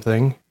with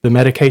something, the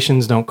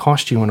medications don't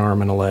cost you an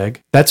arm and a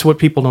leg. That's what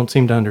people don't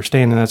seem to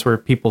understand. And that's where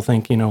people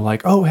think,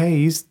 like, oh, hey,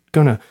 he's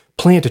going to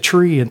plant a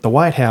tree at the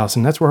White House,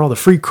 and that's where all the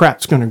free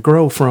crap's going to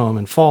grow from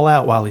and fall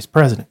out while he's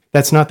president.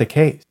 That's not the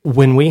case.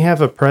 When we have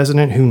a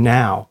president who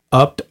now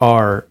upped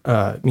our,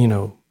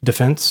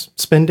 defense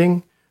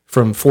spending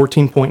from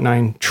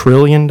 $14.9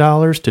 trillion to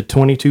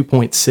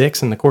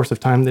 $22.6 in the course of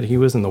time that he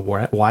was in the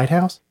White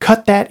House,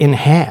 cut that in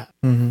half.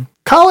 Mm-hmm.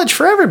 College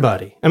for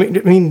everybody. I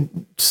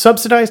mean,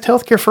 subsidized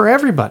healthcare for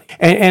everybody.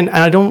 And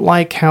I don't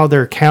like how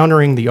they're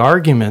countering the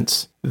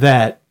arguments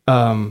that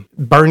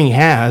Bernie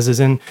has,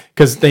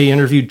 because they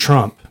interviewed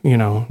Trump,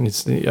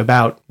 it's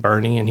about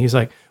Bernie, and he's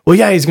like, well,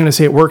 yeah, he's going to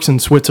say it works in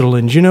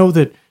Switzerland. You know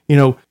that,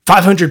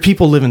 500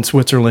 people live in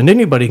Switzerland.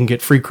 Anybody can get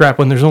free crap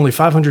when there's only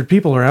 500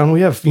 people around.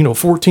 We have,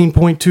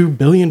 14.2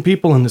 billion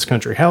people in this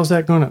country. How's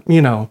that going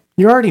to,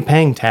 you're already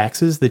paying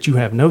taxes that you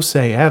have no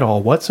say at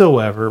all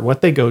whatsoever, what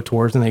they go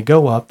towards, and they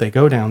go up, they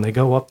go down, they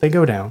go up, they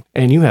go down,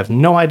 and you have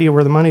no idea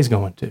where the money's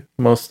going to.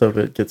 Most of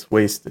it gets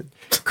wasted.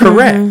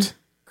 Correct. Mm-hmm.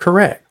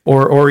 Correct.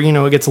 Or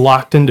it gets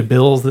locked into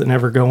bills that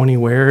never go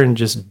anywhere and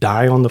just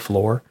die on the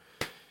floor.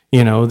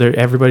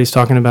 Everybody's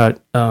talking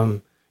about,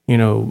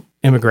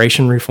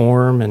 immigration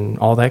reform and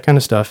all that kind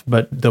of stuff.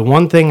 But the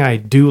one thing I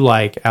do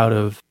like out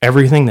of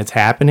everything that's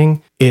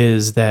happening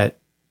is that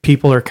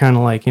people are kind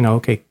of like,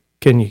 okay,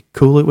 can you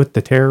cool it with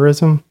the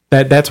terrorism?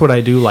 That's what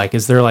I do like,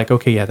 is they're like,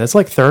 okay, yeah, that's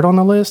like third on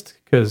the list,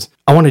 because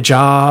I want a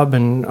job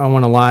and I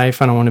want a life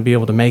and I want to be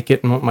able to make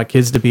it and want my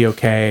kids to be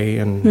okay.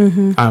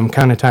 And I'm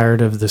kind of tired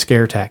of the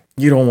scare tactic.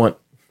 You don't want...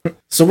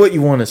 So what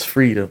you want is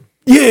freedom.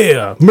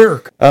 Yeah,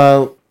 America.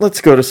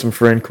 Let's go to some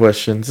friend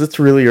questions. It's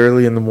really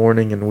early in the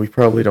morning and we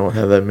probably don't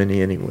have that many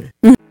anyway.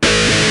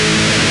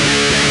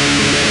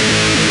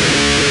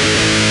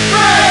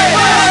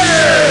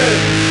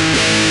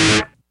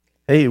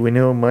 Hey, we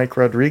know Mike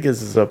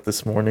Rodriguez is up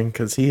this morning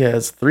because he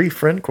has 3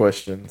 friend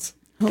questions.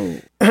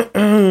 Oh.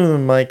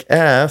 Mike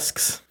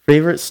asks,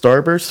 favorite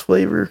Starburst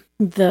flavor?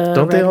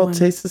 Don't they all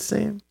taste the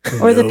same?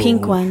 Or the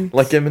pink one?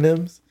 Like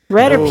M&M's?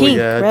 Red or pink?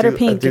 Yeah, Red or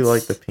pink? I do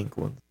like the pink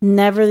ones.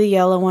 Never the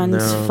yellow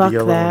ones. No, Fuck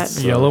the that.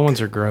 The yellow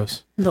ones are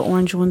gross. The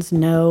orange ones,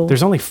 no.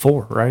 There's only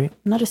 4, right?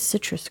 I'm not a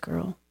citrus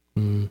girl.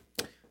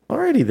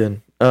 Alrighty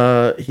then.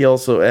 He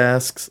also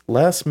asks,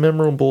 last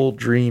memorable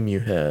dream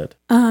you had?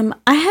 I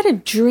had a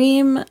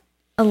dream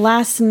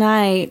last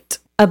night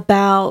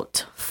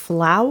about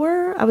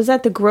flour. I was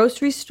at the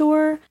grocery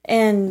store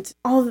and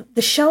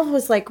the shelf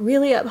was like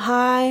really up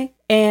high,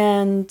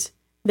 and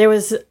there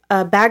was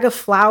a bag of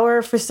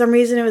flour. For some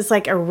reason, it was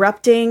like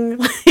erupting,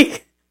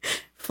 like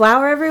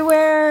flour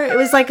everywhere. It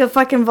was like a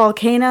fucking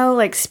volcano,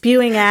 like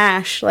spewing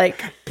ash,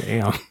 like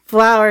damn.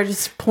 Flour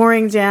just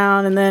pouring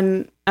down. And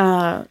then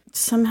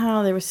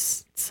somehow there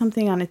was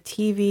something on a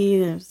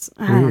TV.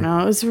 I don't know.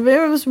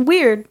 It was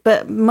weird,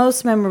 but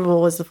most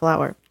memorable was the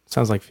flour.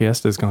 Sounds like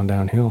Fiesta's gone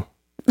downhill.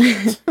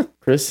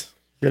 Chris,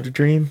 you got a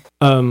dream?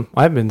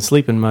 I've been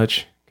sleeping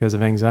much because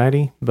of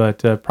anxiety,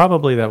 but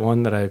probably that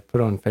one that I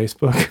put on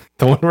Facebook,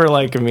 the one where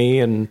like me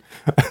and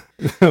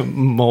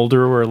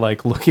Mulder were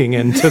like looking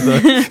into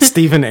the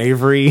Stephen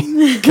Avery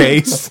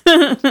case.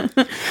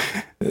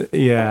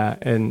 Yeah,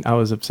 and I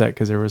was upset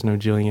because there was no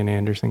Gillian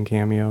Anderson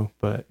cameo,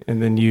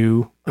 and then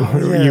you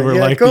were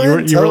like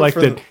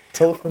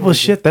well,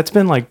 shit, that's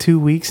been like 2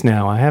 weeks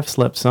now. I have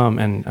slept some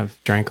and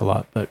I've drank a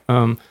lot, but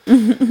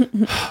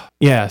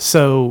yeah.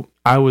 So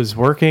I was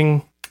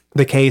working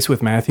the case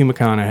with Matthew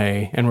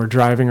McConaughey, and we're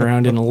driving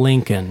around in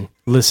Lincoln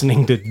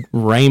listening to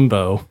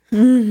Rainbow,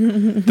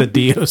 the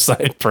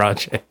Deicide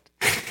Project,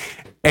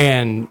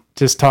 and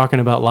just talking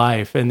about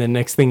life. And then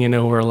next thing you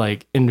know, we're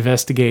like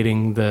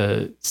investigating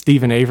the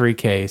Stephen Avery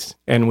case,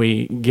 and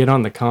we get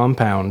on the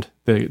compound,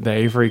 the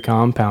Avery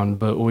compound,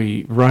 but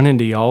we run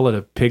into y'all at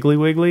a Piggly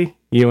Wiggly,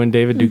 you and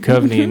David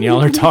Duchovny, and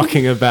y'all are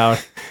talking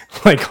about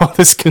like all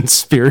this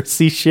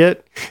conspiracy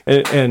shit,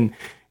 and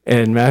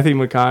Matthew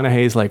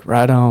McConaughey's like,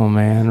 right on,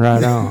 man,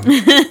 right on.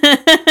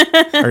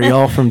 Are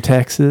y'all from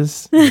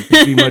Texas?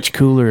 It'd be much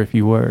cooler if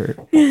you were.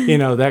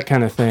 That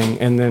kind of thing.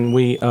 And then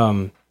we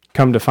come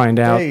to find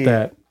out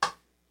that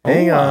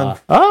Hang on.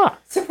 Ah!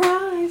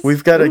 Surprise!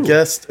 We've got a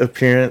guest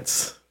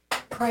appearance.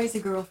 Crazy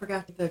girl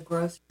forgot the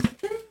gross.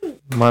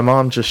 My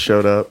mom just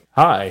showed up.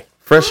 Hi.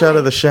 Fresh out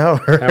of the shower.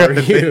 How are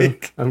you?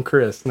 I'm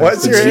Chris. Why's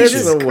Nice to your meet hair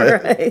you. so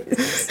wet?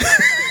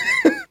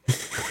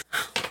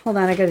 Hold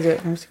on, I gotta do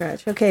it from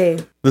scratch. Okay.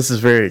 This is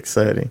very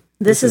exciting.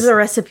 This is a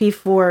recipe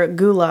for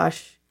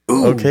goulash.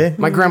 Ooh, Okay.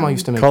 My grandma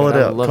used to make Call it. it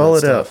I out. love Call that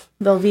it stuff.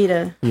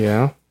 Velveeta.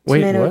 Yeah. Wait,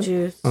 Tomato what?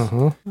 juice.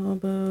 Uh-huh.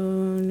 Elbow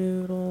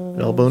noodles.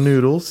 Elbow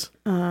noodles.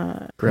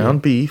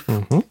 Ground beef.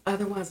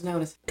 Otherwise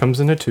known as Comes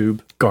in a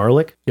tube.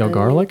 Garlic. Y'all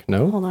garlic?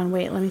 No? Hold on,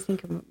 wait, let me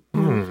think of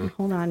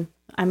Hold on.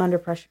 I'm under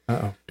pressure.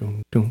 Uh-oh.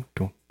 Dum, dum,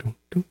 dum, dum,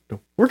 dum, dum.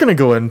 We're going to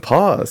go ahead and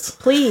pause.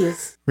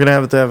 Please. We're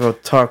going to have a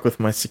talk with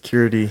my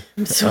security.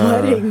 I'm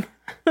sweating.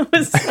 I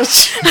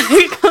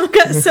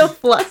got so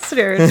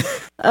flustered.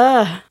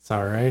 It's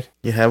all right.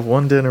 You have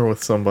one dinner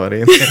with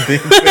somebody.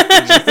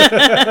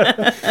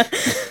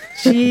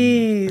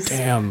 Jeez.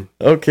 Damn.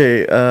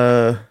 Okay,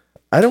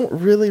 I don't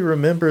really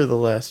remember the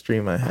last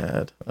stream I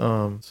had.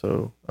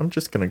 So I'm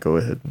just gonna go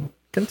ahead and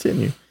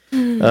continue.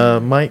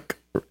 Mike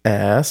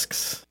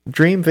asks,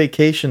 dream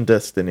vacation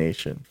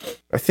destination.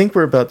 I think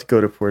we're about to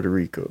go to Puerto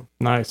Rico.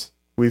 Nice.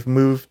 We've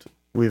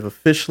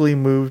officially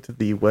moved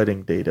the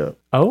wedding date up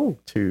Oh.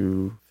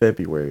 to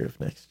February of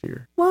next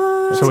year.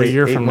 What? So a That's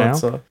year 8 from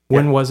months now? off.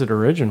 When Yeah, was it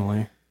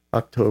originally?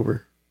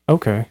 October.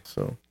 Okay.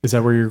 So Is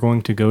that where you're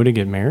going to go to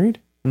get married?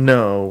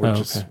 no, we're Oh,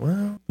 just okay.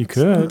 well. You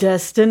could.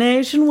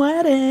 Destination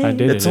wedding. I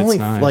did It's it. only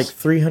nice. like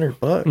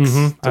 $300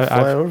 Mhm. to fly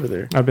I've- over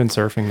there. I've been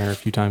surfing there a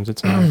few times.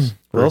 It's nice.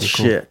 Well, Pretty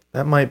cool. shit.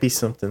 That might be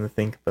something to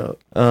think about.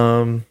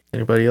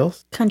 Anybody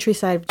else?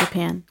 Countryside of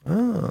Japan.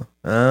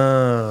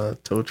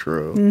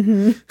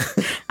 Totoro.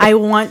 I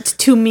want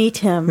to meet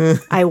him.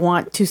 I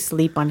want to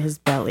sleep on his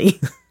belly.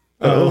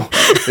 Oh,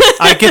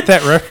 I get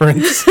that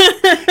reference.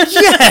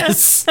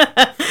 Yes.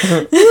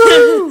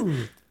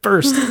 Woo!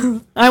 First,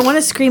 I want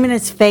to scream in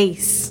his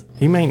face.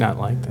 he may not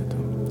like that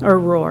though. Or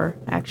roar,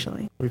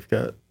 actually. We've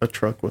got a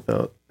truck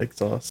without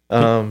exhaust.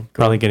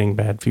 Probably getting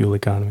bad fuel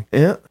economy.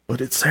 Yeah,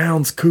 but it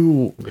sounds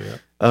cool.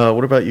 Yeah.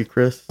 What about you,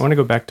 Chris? I want to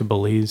go back to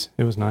Belize.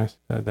 It was nice.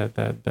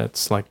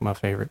 That's like my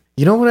favorite.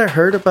 You know what I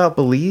heard about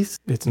Belize?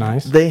 It's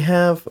nice. They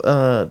have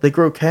they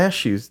grow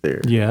cashews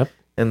there. Yep.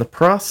 And the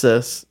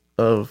process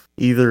of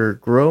either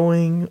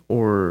growing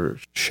or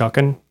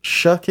Shucking.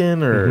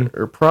 shucking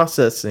or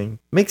processing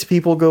makes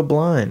people go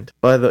blind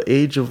by the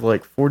age of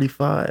like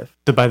 45.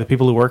 By the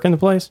people who work in the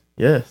place.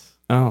 Yes.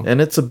 Oh.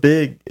 And it's a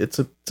big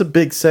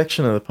big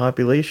section of the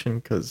population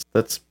because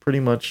that's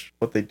pretty much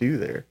what they do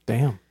there.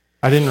 Damn.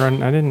 I didn't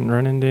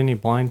run into any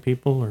blind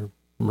people or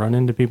run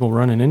into people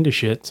running into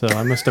shit, so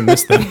I must have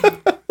missed them.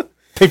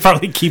 They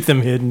probably keep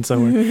them hidden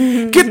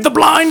somewhere. Get the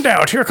blind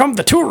out. Here come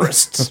the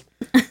tourists.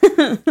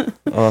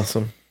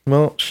 Awesome.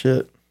 Well,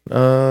 shit.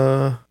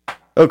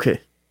 Okay.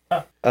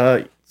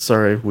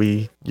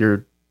 Sorry,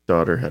 your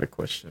daughter had a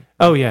question.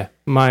 Oh yeah.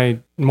 My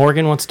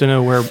Morgan wants to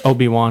know where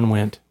Obi-Wan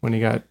went when he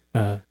got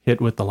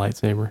hit with the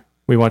lightsaber.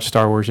 We watched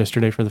Star Wars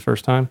yesterday for the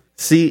first time.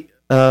 See,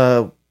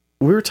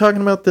 we were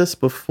talking about this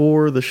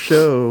before the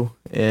show,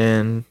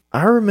 and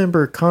I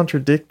remember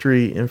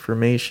contradictory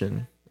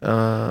information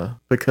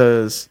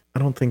because I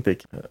don't think they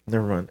can.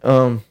 Never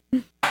mind.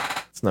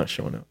 It's not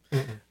showing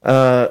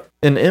up.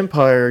 In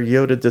Empire,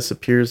 Yoda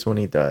disappears when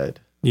he died.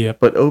 Yep.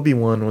 But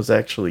Obi-Wan was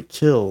actually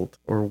killed,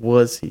 or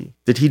was he?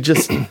 Did he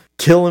just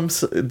kill him?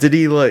 Did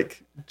he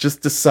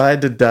just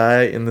decide to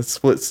die in the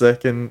split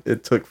second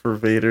it took for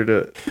Vader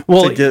to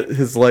get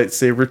his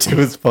lightsaber to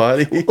his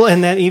body? Well,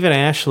 and that even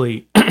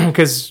Ashley,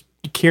 because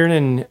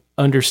Kiernan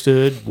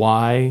understood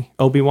why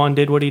Obi-Wan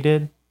did what he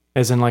did,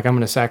 as in I'm going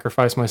to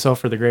sacrifice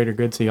myself for the greater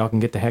good so y'all can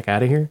get the heck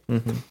out of here.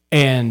 Mm-hmm.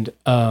 And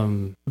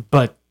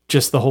but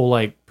just the whole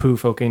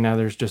poof, okay, now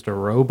there's just a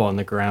robe on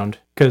the ground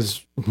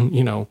because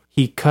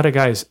he cut a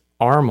guy's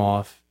arm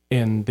off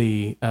in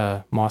the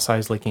Mos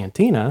Eisley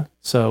Cantina,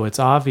 so it's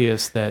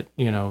obvious that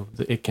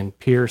it can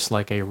pierce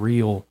like a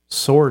real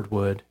sword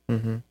would.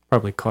 Mm-hmm.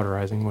 Probably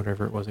cauterizing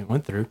whatever it was he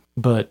went through.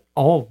 But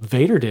all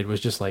Vader did was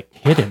just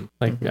hit him.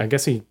 I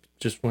guess he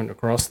just went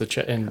across the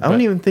chest. I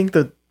don't even think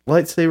the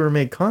lightsaber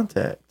made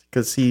contact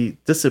because he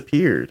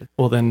disappeared.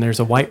 Well, then there's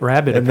a white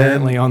rabbit And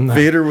apparently then on the.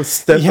 Vader was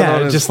stepping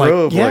on his just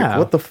robe. yeah.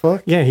 What the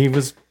fuck? Yeah, he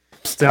was.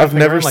 I've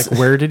never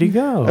where did he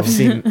go?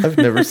 I've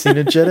never seen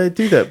a Jedi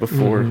do that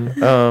before.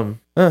 Mm-hmm.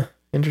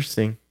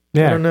 Interesting.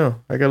 Yeah. I don't know.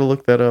 I got to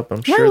look that up.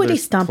 I'm sure. Why would he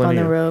stomp on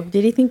the robe?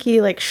 Did he think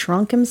he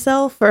shrunk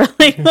himself or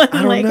I don't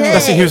know. I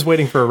think he hey? was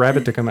waiting for a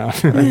rabbit to come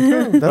out or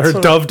That's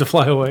a dove to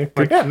fly away.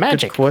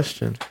 Magic. Good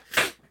question.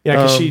 Yeah,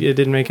 because it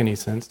didn't make any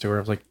sense to her. I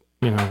was like,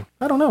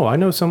 I don't know. I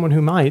know someone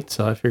who might,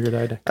 so I figured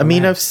I'd.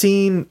 I've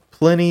seen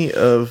plenty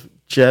of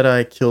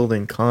Jedi killed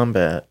in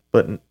combat,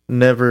 but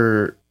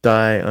never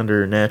die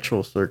under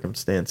natural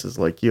circumstances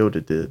like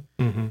Yoda did.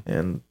 Mm-hmm.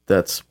 And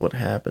that's what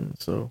happened.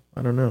 So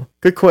I don't know.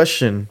 Good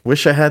question.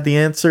 Wish I had the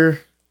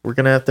answer. We're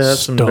going to have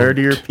some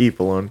nerdier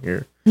people on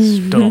here.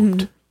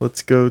 Stumped.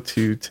 Let's go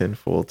to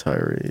Tinfoil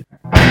Tirade.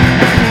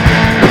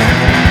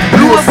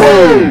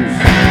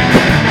 UFOs!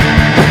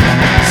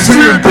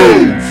 Seeing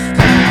ghosts!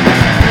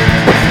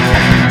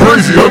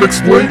 Crazy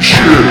unexplained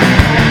shit.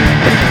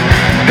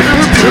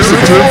 It's just a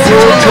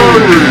tinfoil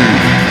tirade.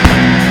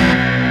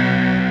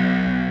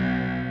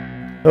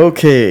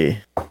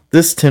 Okay,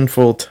 this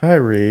tinfoil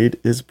tirade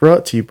is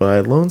brought to you by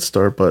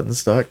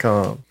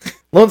LoneStarButtons.com.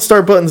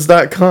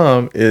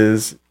 LoneStarButtons.com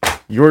is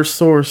your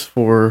source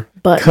for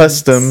Buttons.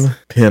 custom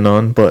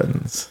pin-on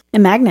buttons. A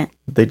magnet.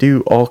 They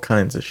do all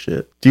kinds of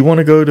shit. Do you want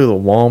to go to the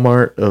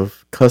Walmart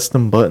of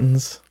custom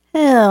buttons?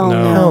 Hell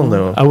no. Hell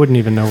no. I wouldn't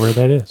even know where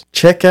that is.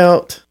 Check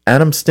out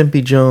Adam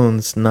Stimpy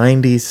Jones'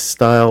 90s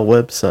style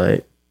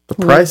website. The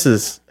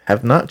prices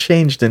have not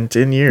changed in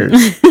 10 years.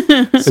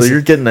 So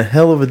you're getting a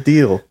hell of a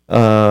deal.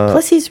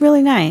 Plus, he's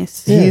really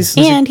nice. He's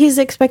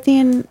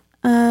expecting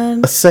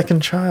A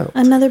second child.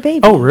 another baby.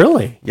 Oh,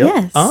 really? Yep.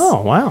 Yes.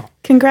 Oh, wow.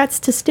 Congrats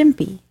to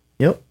Stimpy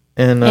Yep.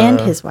 And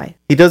his wife.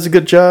 he does a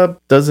good job,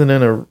 does it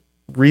in a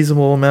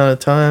reasonable amount of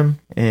time,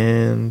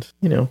 and,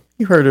 you know,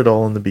 you heard it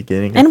all in the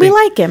beginning. And we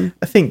like him.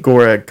 I think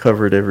Gorag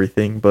covered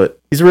everything, but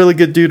he's a really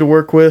good dude to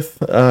work with.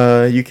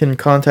 You can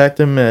contact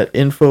him at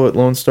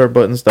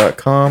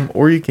info@lonestarbuttons.com,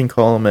 or you can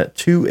call him at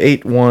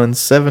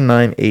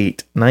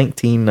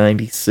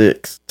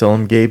 281-798-1996. Tell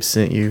him Gabe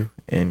sent you,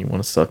 and you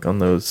want to suck on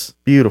those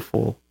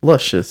beautiful,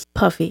 luscious,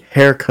 Puffy.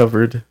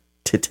 hair-covered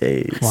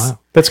titties. Wow.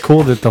 That's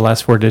cool that the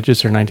last 4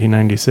 digits are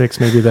 1996.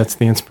 Maybe that's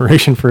the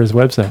inspiration for his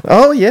website.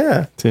 Oh,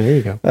 yeah. So there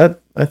you go.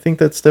 I think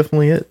that's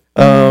definitely it.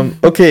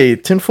 Okay,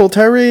 tinfoil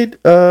tirade.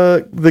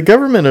 The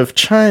government of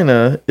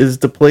China is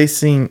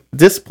displacing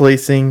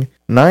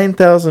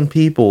 9,000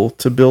 people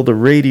to build a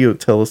radio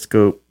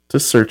telescope to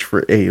search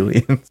for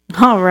aliens.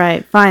 All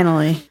right,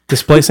 finally.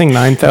 Displacing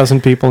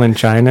 9,000 people in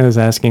China is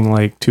asking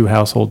like 2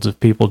 households of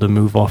people to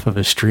move off of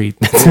a street.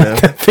 That's Yeah,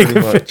 not that big pretty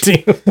of a much.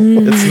 deal.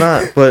 It's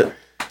not, but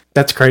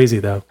That's crazy,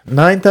 though.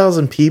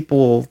 9,000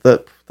 people,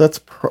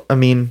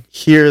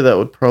 here that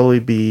would probably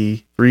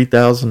be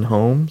 3,000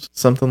 homes,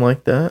 something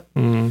like that.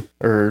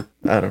 Or,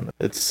 I don't know.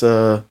 It's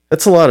a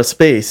lot of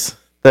space.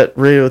 That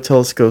radio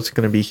telescope's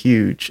going to be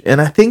huge.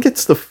 And I think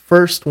it's the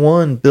first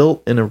one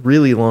built in a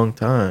really long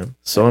time.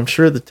 So I'm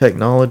sure the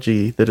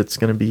technology that it's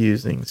going to be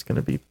using is going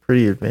to be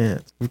pretty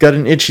advanced. We've got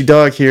an itchy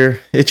dog here.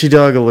 Itchy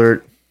dog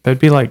alert. That'd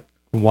be like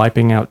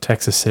wiping out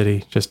Texas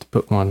City just to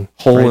put one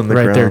Hole in the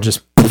right there, ground.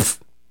 just poof,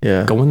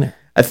 Yeah. go in there.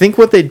 I think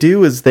what they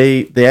do is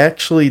they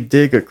actually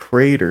dig a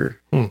crater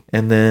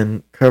and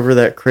then cover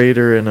that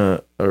crater in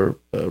a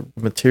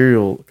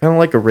material, kind of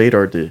like a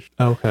radar dish.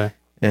 Okay.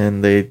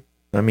 And they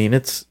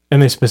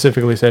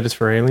specifically said it's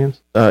for aliens?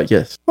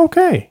 yes.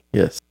 Okay.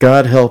 Yes.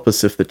 God help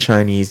us if the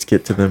Chinese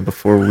get to them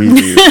before we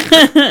do.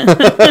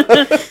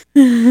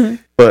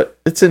 But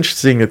it's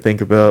interesting to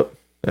think about.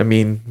 I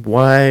mean,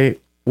 what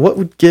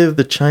would give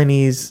the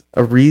Chinese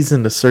a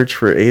reason to search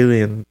for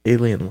alien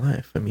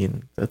life? I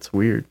mean, that's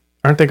weird.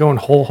 Aren't they going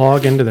whole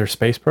hog into their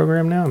space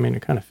program now? I mean,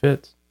 it kind of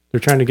fits.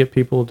 They're trying to get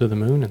people to the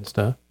moon and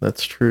stuff.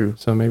 That's true.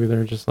 So maybe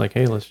they're just like,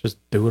 hey, let's just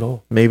do it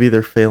all. Maybe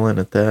they're failing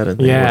at that and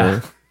they Yeah.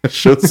 want to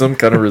show some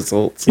kind of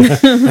results.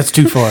 That's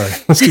too far.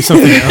 Let's do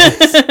something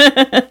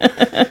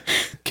else.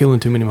 Killing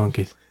too many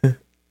monkeys.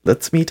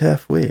 Let's meet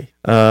halfway.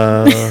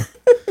 Was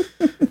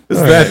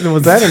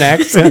that an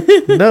accent?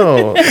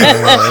 No.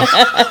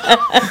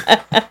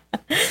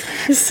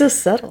 It's so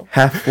subtle.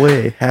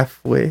 Halfway.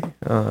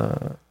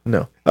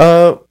 No.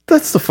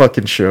 That's the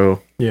fucking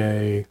show.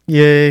 Yay.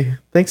 Yay.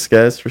 Thanks,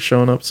 guys, for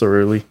showing up so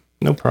early.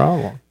 No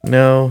problem.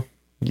 Now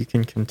you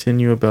can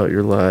continue about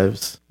your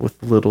lives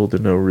with little to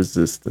no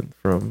resistance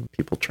from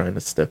people trying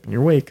to step in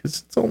your way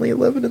because it's only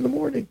 11 in the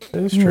morning.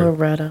 That is true.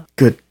 Loretta.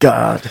 Good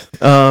God.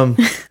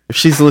 If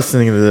she's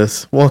listening to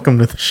this, welcome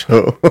to the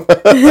show.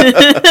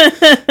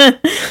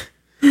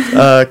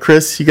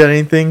 Chris, you got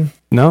anything?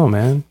 No,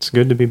 man. It's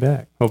good to be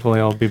back. Hopefully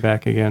I'll be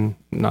back again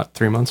not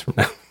 3 months from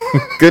now.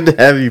 Good to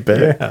have you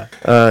back.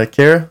 Yeah.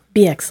 Kara?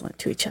 Be excellent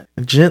to each other.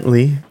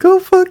 Gently, go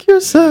fuck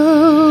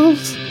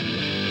yourselves.